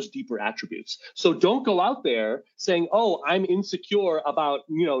reward those deeper attributes. So don't go out there saying, oh, I'm insecure about,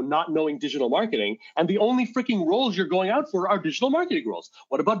 not knowing digital marketing, and the only freaking roles you're going out for are digital marketing roles.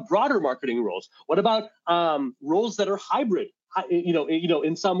 What about broader marketing roles? What about roles that are hybrid?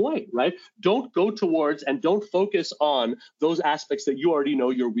 In some way, right? Don't go towards and don't focus on those aspects that you already know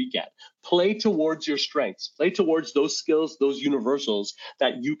you're weak at. Play towards your strengths. Play towards those skills, those universals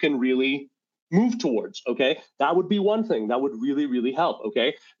that you can really move towards, okay? That would be one thing that would really, really help,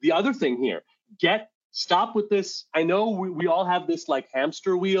 okay? The other thing here, stop with this. I know we all have this like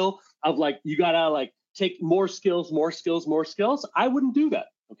hamster wheel of like, you gotta like take more skills. I wouldn't do that.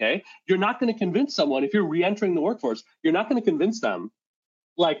 Okay, you're not going to convince someone, if you're re-entering the workforce, you're not going to convince them,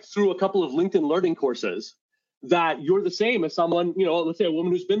 like through a couple of LinkedIn learning courses, that you're the same as someone, let's say a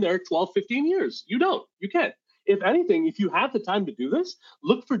woman who's been there 12, 15 years. You don't. You can't. If anything, if you have the time to do this,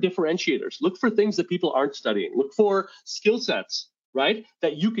 look for differentiators. Look for things that people aren't studying. Look for skill sets, right,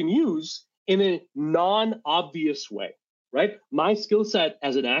 that you can use in a non-obvious way, right? My skill set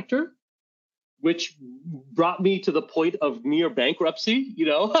as an actor, which brought me to the point of near bankruptcy,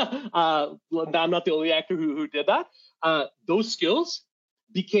 I'm not the only actor who did that. Those skills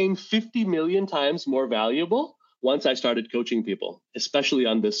became 50 million times more valuable once I started coaching people, especially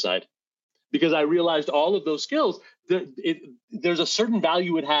on this side. Because I realized all of those skills, there's a certain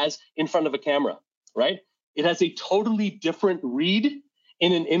value it has in front of a camera, right? It has a totally different read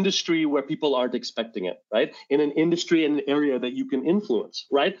in an industry where people aren't expecting it, right? In an industry, in an area that you can influence,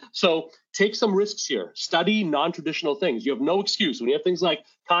 right? So take some risks here. Study non-traditional things. You have no excuse. When you have things like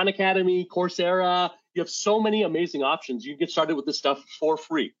Khan Academy, Coursera, you have so many amazing options. You can get started with this stuff for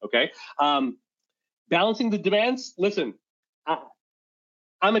free, okay? Balancing the demands, listen,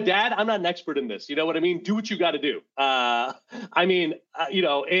 I'm a dad. I'm not an expert in this. You know what I mean? Do what you got to do. AI,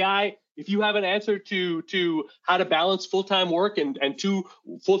 if you have an answer to how to balance full-time work and two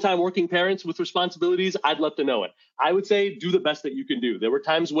full-time working parents with responsibilities, I'd love to know it. I would say do the best that you can do. There were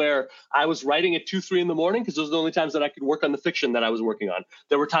times where I was writing at 2, 3 in the morning because those are the only times that I could work on the fiction that I was working on.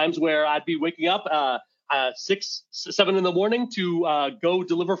 There were times where I'd be waking up 6, 7 in the morning to go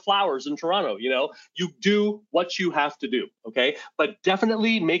deliver flowers in Toronto. You do what you have to do, okay? But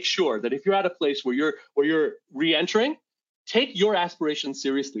definitely make sure that if you're at a place where you're re-entering, take your aspirations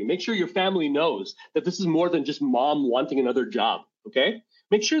seriously. Make sure your family knows that this is more than just mom wanting another job, okay?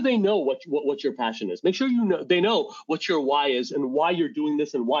 Make sure they know what your passion is. Make sure they know what your why is and why you're doing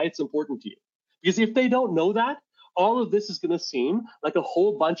this and why it's important to you. Because if they don't know that, all of this is going to seem like a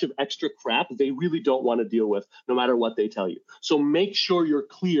whole bunch of extra crap they really don't want to deal with, no matter what they tell you. So make sure you're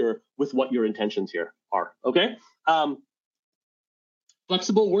clear with what your intentions here are, okay?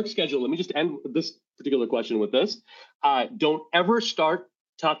 Flexible work schedule. Let me just end this particular question with this. Don't ever start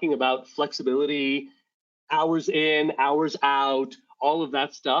talking about flexibility, hours in, hours out, all of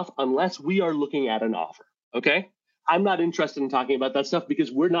that stuff, unless we are looking at an offer, okay? I'm not interested in talking about that stuff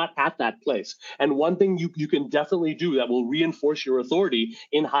because we're not at that place. And one thing you can definitely do that will reinforce your authority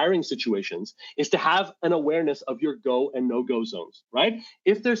in hiring situations is to have an awareness of your go and no-go zones, right?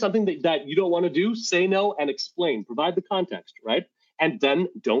 If there's something that you don't want to do, say no and explain, provide the context, right? And then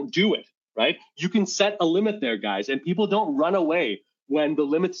don't do it, right? You can set a limit there, guys, and people don't run away when the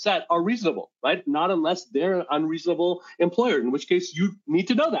limits set are reasonable, right? Not unless they're an unreasonable employer, in which case you need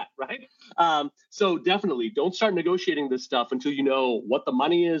to know that, right? So definitely don't start negotiating this stuff until you know what the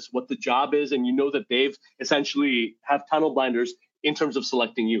money is, what the job is, and you know that they've essentially have tunnel blinders in terms of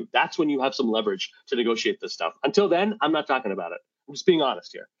selecting you. That's when you have some leverage to negotiate this stuff. Until then, I'm not talking about it. I'm just being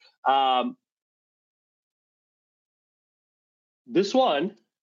honest here. This one,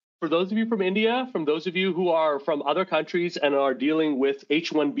 for those of you from India, from those of you who are from other countries and are dealing with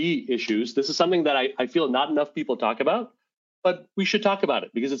H-1B issues, this is something that I feel not enough people talk about, but we should talk about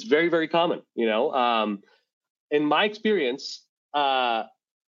it because it's very, very common. In my experience,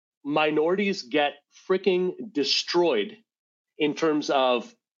 minorities get freaking destroyed in terms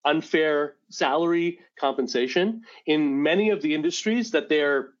of unfair salary compensation in many of the industries that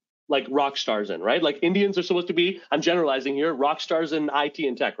they're like rock stars in, right? Like Indians are supposed to be, I'm generalizing here, rock stars in IT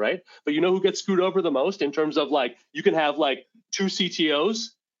and tech, right? But you know who gets screwed over the most in terms of like, you can have like 2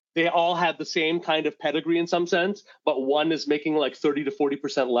 CTOs, they all have the same kind of pedigree in some sense, but one is making like 30 to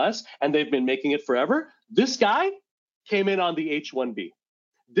 40% less, and they've been making it forever. This guy came in on the H-1B.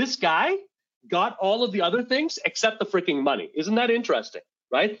 This guy got all of the other things except the freaking money. Isn't that interesting?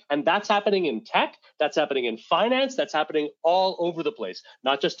 Right? And that's happening in tech, that's happening in finance, that's happening all over the place,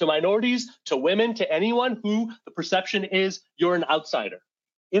 not just to minorities, to women, to anyone who the perception is you're an outsider.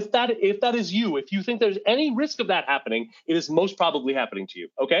 If that is you, if you think there's any risk of that happening, it is most probably happening to you,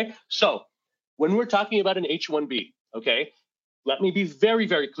 okay? So when we're talking about an H-1B, okay, let me be very,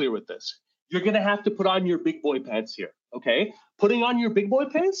 very clear with this. You're going to have to put on your big boy pants here, okay? Putting on your big boy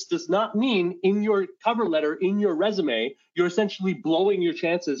pants does not mean in your cover letter, in your resume, you're essentially blowing your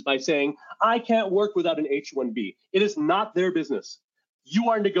chances by saying, I can't work without an H-1B. It is not their business. You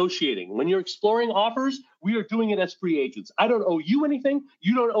are negotiating. When you're exploring offers, we are doing it as free agents. I don't owe you anything.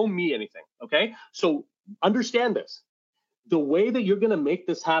 You don't owe me anything, okay? So understand this. The way that you're going to make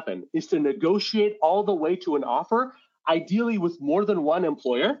this happen is to negotiate all the way to an offer, ideally with more than one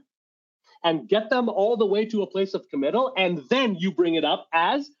employer, and get them all the way to a place of committal, and then you bring it up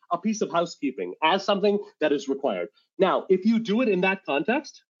as a piece of housekeeping, as something that is required. Now, if you do it in that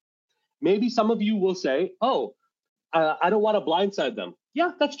context, maybe some of you will say, oh, I don't want to blindside them.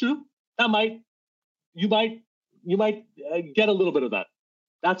 Yeah, that's true. You might get a little bit of that.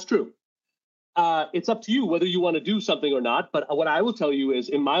 That's true. It's up to you whether you want to do something or not. But what I will tell you is,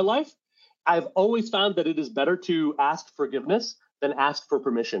 in my life, I've always found that it is better to ask forgiveness than ask for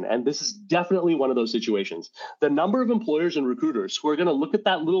permission. And this is definitely one of those situations. The number of employers and recruiters who are going to look at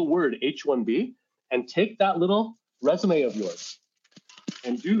that little word H-1B and take that little resume of yours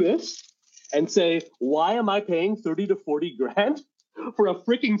and do this and say, why am I paying 30 to 40 grand for a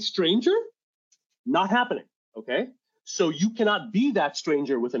freaking stranger? Not happening, okay? So you cannot be that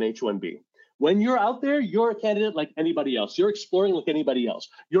stranger with an H-1B. When you're out there, you're a candidate like anybody else. You're exploring like anybody else.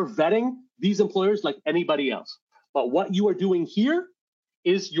 You're vetting these employers like anybody else. But what you are doing here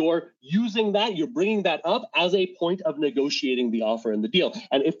is you're using that, you're bringing that up as a point of negotiating the offer and the deal.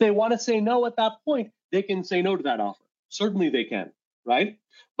 And if they want to say no at that point, they can say no to that offer. Certainly they can, right?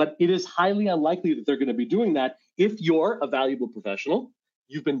 But it is highly unlikely that they're going to be doing that if you're a valuable professional,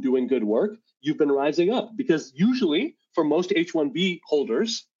 you've been doing good work, you've been rising up. Because usually for most H-1B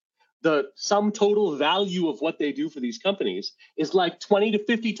holders, the sum total value of what they do for these companies is like 20 to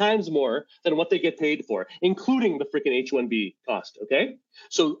 50 times more than what they get paid for, including the freaking H-1B cost, okay?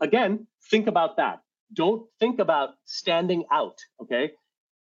 So again, think about that. Don't think about standing out, okay?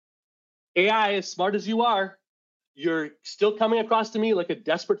 AI, as smart as you are, you're still coming across to me like a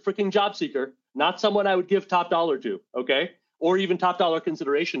desperate freaking job seeker, not someone I would give top dollar to, okay? Or even top dollar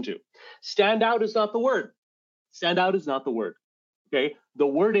consideration to. Stand out is not the word. Stand out is not the word. Okay, the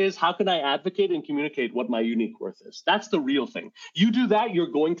word is, how can I advocate and communicate what my unique worth is? That's the real thing. You do that,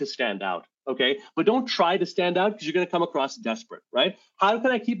 you're going to stand out, okay? But don't try to stand out because you're going to come across desperate, right? How can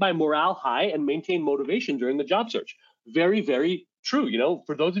I keep my morale high and maintain motivation during the job search? Very, very true. You know,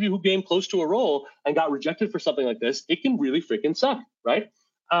 for those of you who came close to a role and got rejected for something like this, it can really freaking suck, right?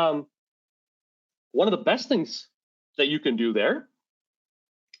 One of the best things that you can do there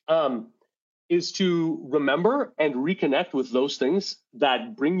is to remember and reconnect with those things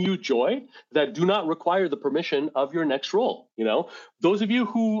that bring you joy, that do not require the permission of your next role. You know, those of you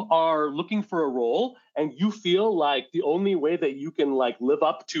who are looking for a role and you feel like the only way that you can like live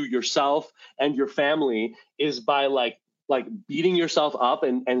up to yourself and your family is by like beating yourself up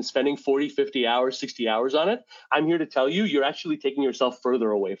and spending 40, 50 hours, 60 hours on it, I'm here to tell you, you're actually taking yourself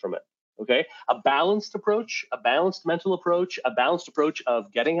further away from it. Okay, a balanced approach, a balanced mental approach, a balanced approach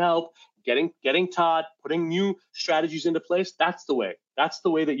of getting help, getting taught, putting new strategies into place. That's the way. That's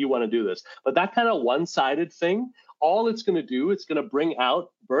the way that you want to do this. But that kind of one-sided thing, all it's going to do, it's going to bring out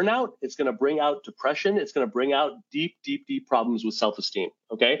burnout. It's going to bring out depression. It's going to bring out deep, deep, deep problems with self-esteem.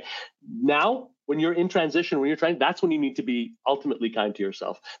 Okay. Now, when you're in transition, when you're trying, that's when you need to be ultimately kind to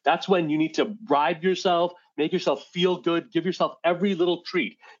yourself. That's when you need to bribe yourself, make yourself feel good, give yourself every little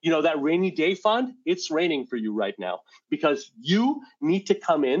treat. You know, that rainy day fund, it's raining for you right now because you need to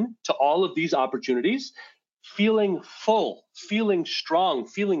come in to all of these opportunities feeling full, feeling strong,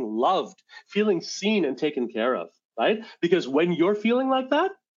 feeling loved, feeling seen and taken care of, right? Because when you're feeling like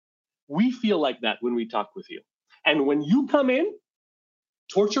that, we feel like that when we talk with you. And when you come in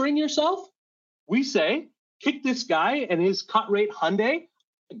torturing yourself, we say, kick this guy and his cut rate Hyundai,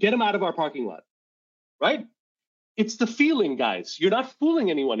 get him out of our parking lot, right? It's the feeling, guys. You're not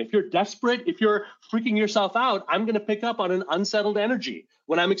fooling anyone. If you're desperate, if you're freaking yourself out, I'm going to pick up on an unsettled energy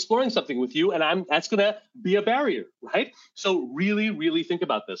when I'm exploring something with you, and that's going to be a barrier, right? So really, really think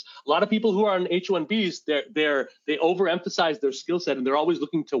about this. A lot of people who are on H-1Bs, they overemphasize their skill set, and they're always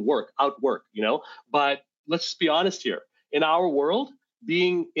looking to outwork, you know? But let's just be honest here. In our world,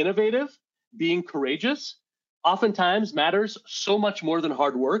 being innovative, being courageous, oftentimes matters so much more than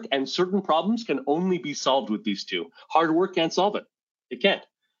hard work, and certain problems can only be solved with these two. Hard work can't solve it. It can't.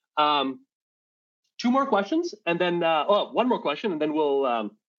 Two more questions, and then one more question, and then we'll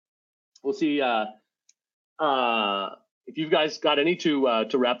see if you guys got any to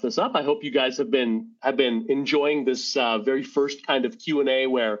wrap this up. I hope you guys have been enjoying this very first kind of Q&A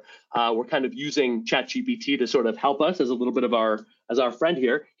where we're kind of using ChatGPT to sort of help us as a little bit of our friend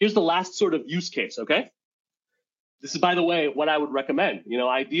here. Here's the last sort of use case, okay? This is, by the way, what I would recommend. You know,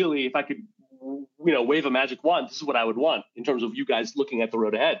 ideally, if I could, wave a magic wand, this is what I would want in terms of you guys looking at the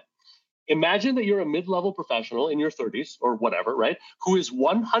road ahead. Imagine that you're a mid-level professional in your 30s or whatever, right, who is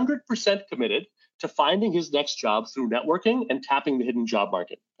 100% committed to finding his next job through networking and tapping the hidden job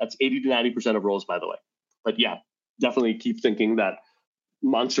market. That's 80 to 90% of roles, by the way. But yeah, definitely keep thinking that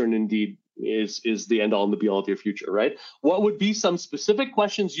Monster and Indeed is the end all and the be all of your future, right? What would be some specific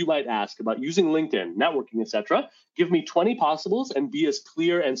questions you might ask about using LinkedIn, networking, etc.? Give me 20 possibles and be as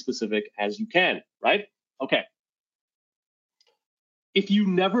clear and specific as you can, right? Okay. If you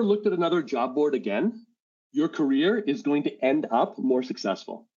never looked at another job board again, your career is going to end up more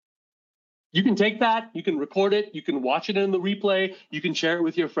successful. You can take that, you can record it, you can watch it in the replay, you can share it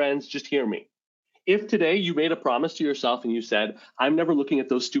with your friends. Just hear me. If today you made a promise to yourself and you said, I'm never looking at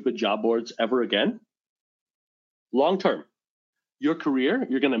those stupid job boards ever again, long term, your career,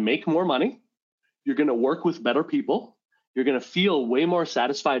 you're going to make more money, you're going to work with better people, you're going to feel way more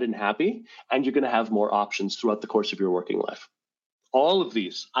satisfied and happy, and you're going to have more options throughout the course of your working life. All of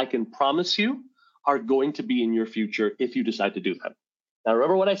these, I can promise you, are going to be in your future if you decide to do that. Now,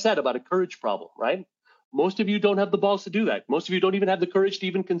 remember what I said about a courage problem, right? Most of you don't have the balls to do that. Most of you don't even have the courage to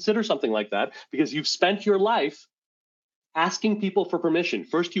even consider something like that because you've spent your life asking people for permission.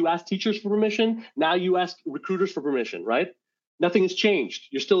 First, you ask teachers for permission. Now you ask recruiters for permission, right? Nothing has changed.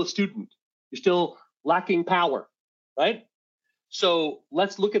 You're still a student. You're still lacking power, right? So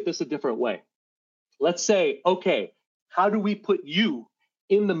let's look at this a different way. Let's say, okay, how do we put you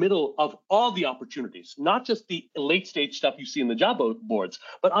in the middle of all the opportunities, not just the late stage stuff you see in the job boards,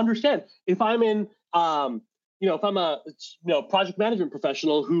 but understand if I'm in, if I'm a project management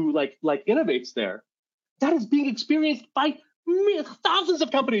professional who like innovates there, that is being experienced by thousands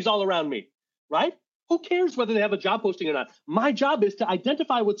of companies all around me, right? Who cares whether they have a job posting or not? My job is to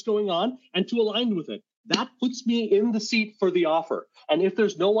identify what's going on and to align with it. That puts me in the seat for the offer. And if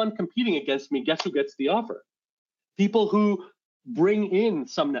there's no one competing against me, guess who gets the offer? People who bring in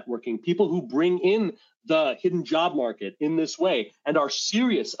some networking, people who bring in the hidden job market in this way and are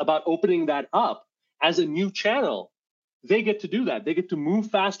serious about opening that up as a new channel, they get to do that. They get to move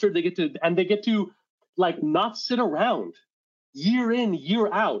faster. They get to like not sit around year in,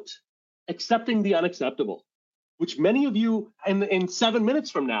 year out, accepting the unacceptable, which many of you in 7 minutes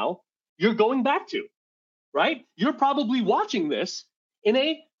from now, you're going back to, right? You're probably watching this in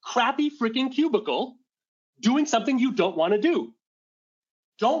a crappy freaking cubicle doing something you don't want to do.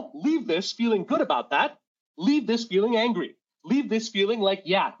 Don't leave this feeling good about that. Leave this feeling angry. Leave this feeling like,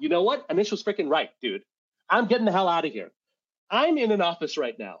 yeah, you know what? Anish was freaking right, dude. I'm getting the hell out of here. I'm in an office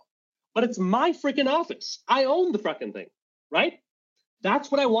right now, but it's my freaking office. I own the freaking thing, right?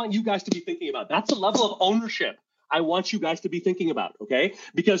 That's what I want you guys to be thinking about. That's the level of ownership I want you guys to be thinking about, okay?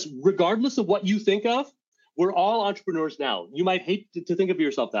 Because regardless of what you think of, we're all entrepreneurs now. You might hate to think of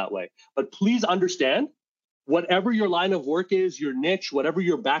yourself that way, but please understand, whatever your line of work is, your niche, whatever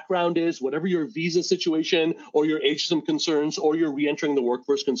your background is, whatever your visa situation or your ageism concerns or your re-entering the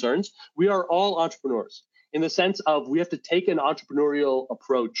workforce concerns, we are all entrepreneurs in the sense of we have to take an entrepreneurial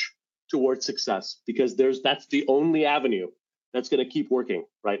approach towards success because that's the only avenue that's going to keep working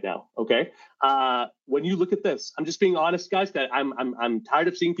right now. Okay. When you look at this, I'm just being honest, guys. That I'm tired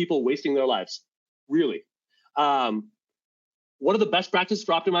of seeing people wasting their lives. Really. What are the best practices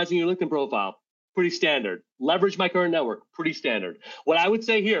for optimizing your LinkedIn profile? Pretty standard. Leverage my current network. Pretty standard. What I would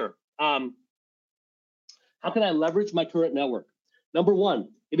say here, how can I leverage my current network? Number one,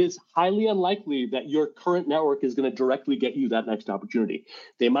 it is highly unlikely that your current network is going to directly get you that next opportunity.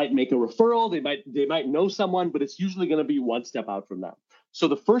 They might make a referral, they might know someone, but it's usually going to be one step out from that. So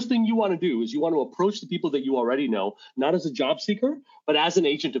the first thing you want to do is you want to approach the people that you already know, not as a job seeker, but as an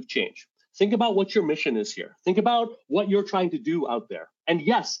agent of change. Think about what your mission is here. Think about what you're trying to do out there. And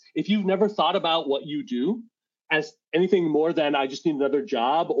yes, if you've never thought about what you do as anything more than I just need another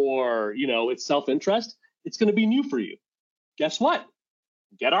job or, it's self-interest, it's going to be new for you. Guess what?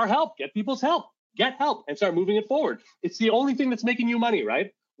 Get our help, get people's help, get help and start moving it forward. It's the only thing that's making you money,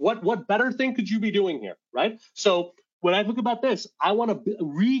 right? What better thing could you be doing here, right? So when I look about this, I want to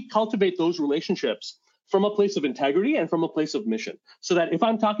recultivate those relationships from a place of integrity and from a place of mission. So that if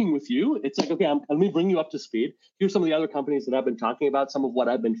I'm talking with you, it's like, okay, let me bring you up to speed. Here's some of the other companies that I've been talking about, some of what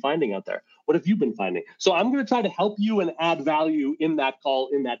I've been finding out there. What have you been finding? So I'm going to try to help you and add value in that call,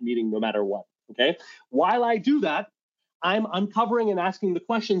 in that meeting, no matter what, okay? While I do that, I'm uncovering and asking the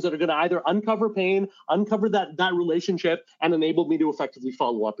questions that are going to either uncover pain, uncover that relationship, and enable me to effectively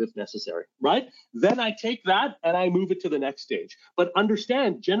follow up if necessary, right? Then I take that and I move it to the next stage. But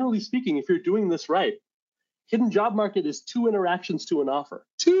understand, generally speaking, if you're doing this right, hidden job market is 2 interactions to an offer.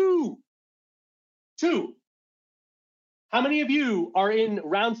 Two. How many of you are in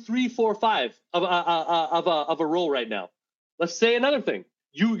round 3, 4, 5 of a role right now? Let's say another thing.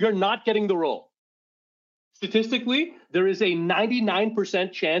 You're not getting the role. Statistically, there is a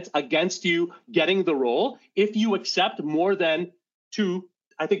 99% chance against you getting the role if you accept more than 2.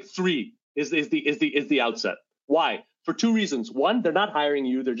 I think 3 is the outset. Why? For 2 reasons. 1, they're not hiring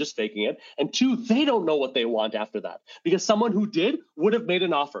you, they're just faking it. And 2, they don't know what they want after that because someone who did would have made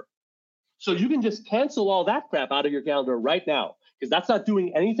an offer. So you can just cancel all that crap out of your calendar right now because that's not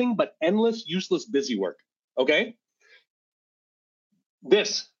doing anything but endless, useless, busy work. Okay?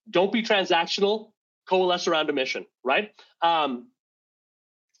 Don't be transactional. Coalesce around a mission, right?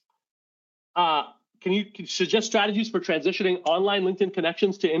 Can you suggest strategies for transitioning online LinkedIn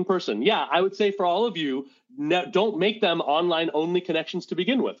connections to in-person? Yeah, I would say for all of you, don't make them online-only connections to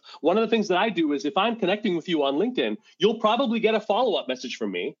begin with. One of the things that I do is if I'm connecting with you on LinkedIn, you'll probably get a follow-up message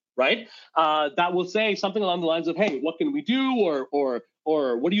from me, right? That will say something along the lines of, "Hey, what can we do?" or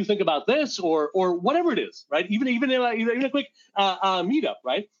 "What do you think about this?" or whatever it is, right? Even a quick meetup,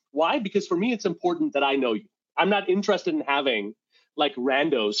 right? Why? Because for me, it's important that I know you. I'm not interested in having like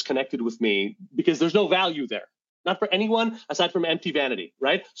randos connected with me because there's no value there, not for anyone aside from empty vanity,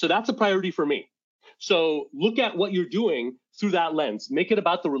 right? So that's a priority for me. So look at what you're doing through that lens. Make it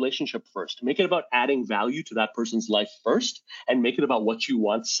about the relationship first. Make it about adding value to that person's life first, and make it about what you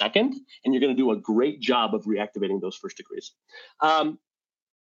want second. And you're going to do a great job of reactivating those first degrees.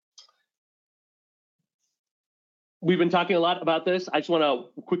 We've been talking a lot about this. I just want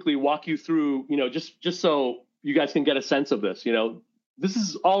to quickly walk you through, just so you guys can get a sense of this. This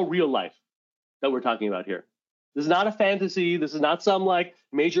is all real life that we're talking about here. This is not a fantasy. This is not some like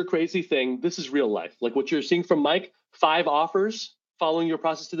major crazy thing. This is real life. Like what you're seeing from Mike, 5 offers following your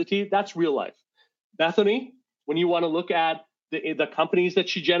process to the T, that's real life. Bethany, when you want to look at the companies that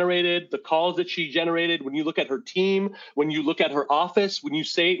she generated, the calls that she generated, when you look at her team, when you look at her office, when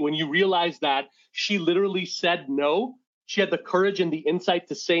you realize that she literally said no, she had the courage and the insight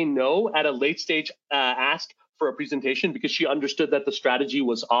to say no at a late stage ask for a presentation because she understood that the strategy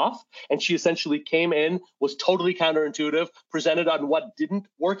was off, and she essentially came in, was totally counterintuitive, presented on what didn't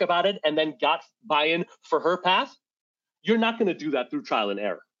work about it, and then got buy-in for her path. You're not going to do that through trial and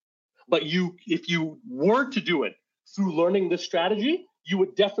error. But if you were to do it through learning this strategy, you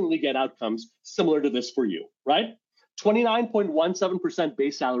would definitely get outcomes similar to this for you, right? 29.17%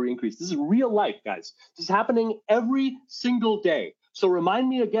 base salary increase. This is real life, guys. This is happening every single day. So remind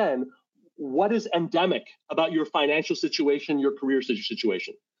me again, what is endemic about your financial situation, your career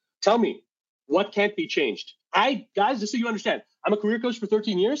situation? Tell me, what can't be changed? Guys, just so you understand, I'm a career coach for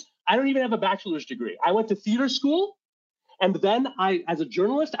 13 years. I don't even have a bachelor's degree. I went to theater school, and then as a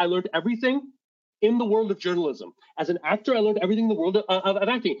journalist, I learned everything in the world of journalism. As an actor, I learned everything in the world of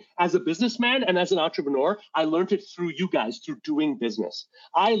acting. As a businessman and as an entrepreneur, I learned it through you guys, through doing business.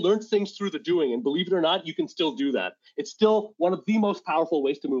 I learned things through the doing, and believe it or not, you can still do that. It's still one of the most powerful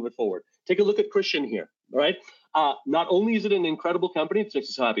ways to move it forward. Take a look at Christian here, all right? Not only is it an incredible company, it makes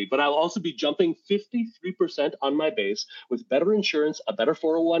us happy, but I'll also be jumping 53% on my base with better insurance, a better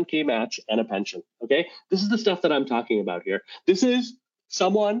 401k match, and a pension, okay? This is the stuff that I'm talking about here. This is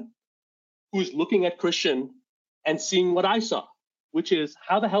someone who's looking at Christian and seeing what I saw, which is,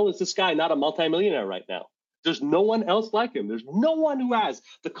 how the hell is this guy not a multimillionaire right now? There's no one else like him. There's no one who has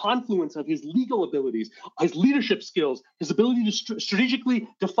the confluence of his legal abilities, his leadership skills, his ability to strategically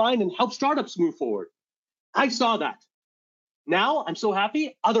define and help startups move forward. I saw that. Now I'm so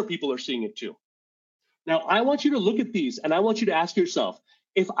happy other people are seeing it too. Now I want you to look at these and I want you to ask yourself,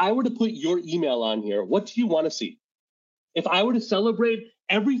 if I were to put your email on here, what do you want to see? If I were to celebrate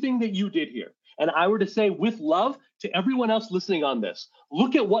everything that you did here, and I were to say with love to everyone else listening on this,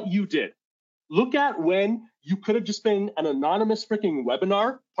 look at what you did. Look at when you could have just been an anonymous freaking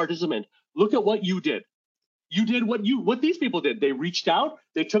webinar participant. Look at what you did. You did what these people did. They reached out,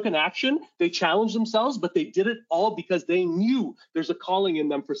 they took an action, they challenged themselves, but they did it all because they knew there's a calling in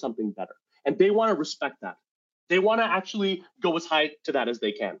them for something better. And they want to respect that. They want to actually go as high to that as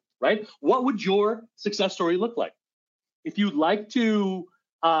they can, right? What would your success story look like? If you'd like to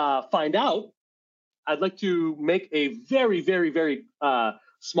find out, I'd like to make a very, very, very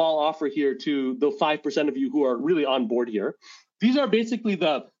small offer here to the 5% of you who are really on board here. These are basically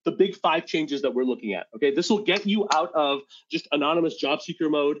the big 5 changes that we're looking at. Okay, this will get you out of just anonymous job seeker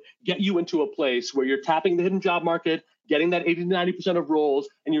mode, get you into a place where you're tapping the hidden job market, getting that 80 to 90% of roles,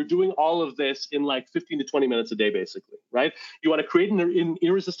 and you're doing all of this in like 15 to 20 minutes a day, basically, right? You want to create an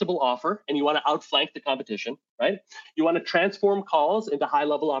irresistible offer, and you want to outflank the competition, right? You want to transform calls into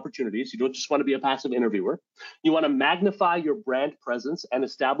high-level opportunities. You don't just want to be a passive interviewer. You want to magnify your brand presence and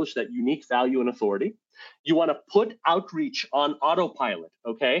establish that unique value and authority. You want to put outreach on autopilot,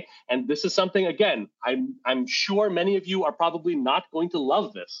 okay? And this is something, again, I'm sure many of you are probably not going to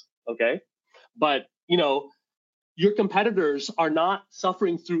love this, okay? But, your competitors are not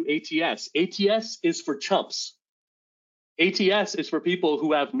suffering through ATS. ATS is for chumps. ATS is for people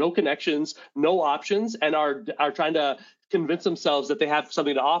who have no connections, no options, and are trying to convince themselves that they have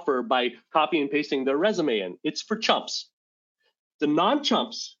something to offer by copying and pasting their resume in. It's for chumps. The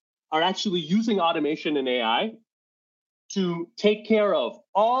non-chumps are actually using automation and AI to take care of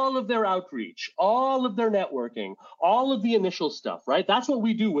all of their outreach, all of their networking, all of the initial stuff, right? That's what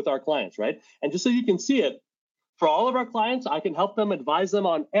we do with our clients, right? And just so you can see it, For all of our clients, I can help them, advise them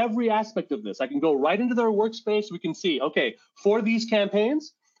on every aspect of this. I can go right into their workspace. We can see, okay, for these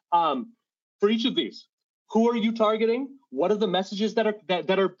campaigns, for each of these, who are you targeting? What are the messages that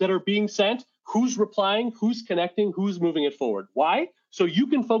are being sent? Who's replying? Who's connecting? Who's moving it forward? Why? So you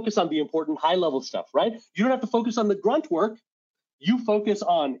can focus on the important high-level stuff, right? You don't have to focus on the grunt work. You focus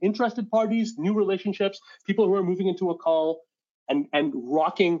on interested parties, new relationships, people who are moving into a call, and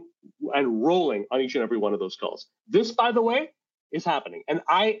rocking and rolling on each and every one of those calls. This, by the way, is happening. And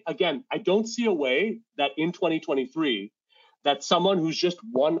I don't see a way that in 2023 that someone who's just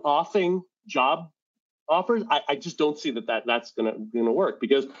one-offing job offers, I just don't see that's gonna work,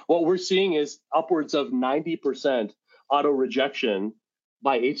 because what we're seeing is upwards of 90% auto rejection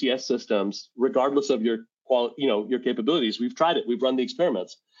by ATS systems, regardless of your your capabilities. We've tried it. We've run the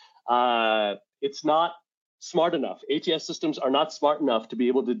experiments. It's not smart enough. ATS systems are not smart enough to be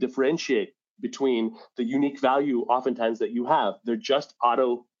able to differentiate between the unique value oftentimes that you have. They're just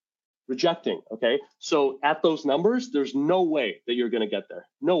auto rejecting, okay? So at those numbers, there's no way that you're gonna get there.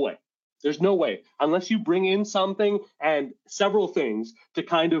 No way. There's no way. Unless you bring in something and several things to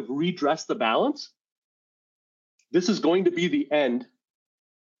kind of redress the balance, this is going to be the end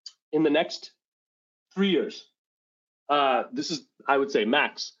in the next 3 years. This is, I would say,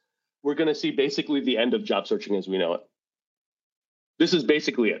 max. We're going to see basically the end of job searching as we know it. This is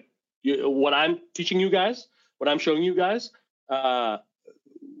basically it. What I'm teaching you guys, what I'm showing you guys,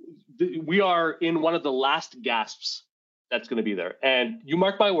 we are in one of the last gasps that's going to be there. And you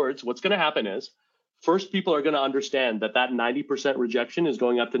mark my words, what's going to happen is, first, people are going to understand that 90% rejection is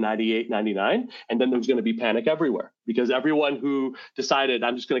going up to 98, 99, and then there's going to be panic everywhere, because everyone who decided,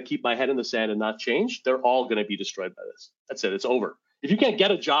 I'm just going to keep my head in the sand and not change, they're all going to be destroyed by this. That's it. It's over. If you can't get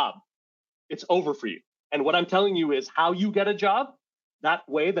a job, it's over for you. And what I'm telling you is how you get a job, that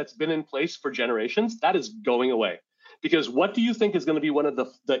way that's been in place for generations, that is going away. Because what do you think is going to be one of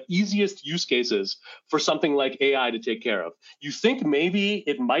the easiest use cases for something like AI to take care of? You think maybe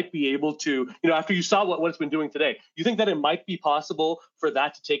it might be able to, after you saw what it's been doing today, you think that it might be possible for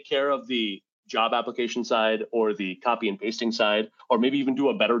that to take care of the job application side or the copy and pasting side, or maybe even do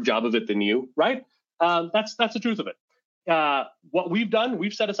a better job of it than you, right? That's the truth of it. What we've done,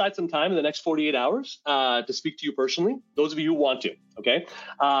 we've set aside some time in the next 48 hours to speak to you personally, those of you who want to, okay?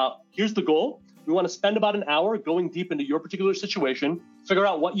 Here's the goal. We want to spend about an hour going deep into your particular situation, figure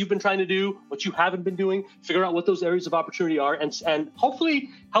out what you've been trying to do, what you haven't been doing, figure out what those areas of opportunity are, and hopefully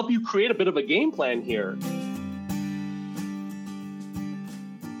help you create a bit of a game plan here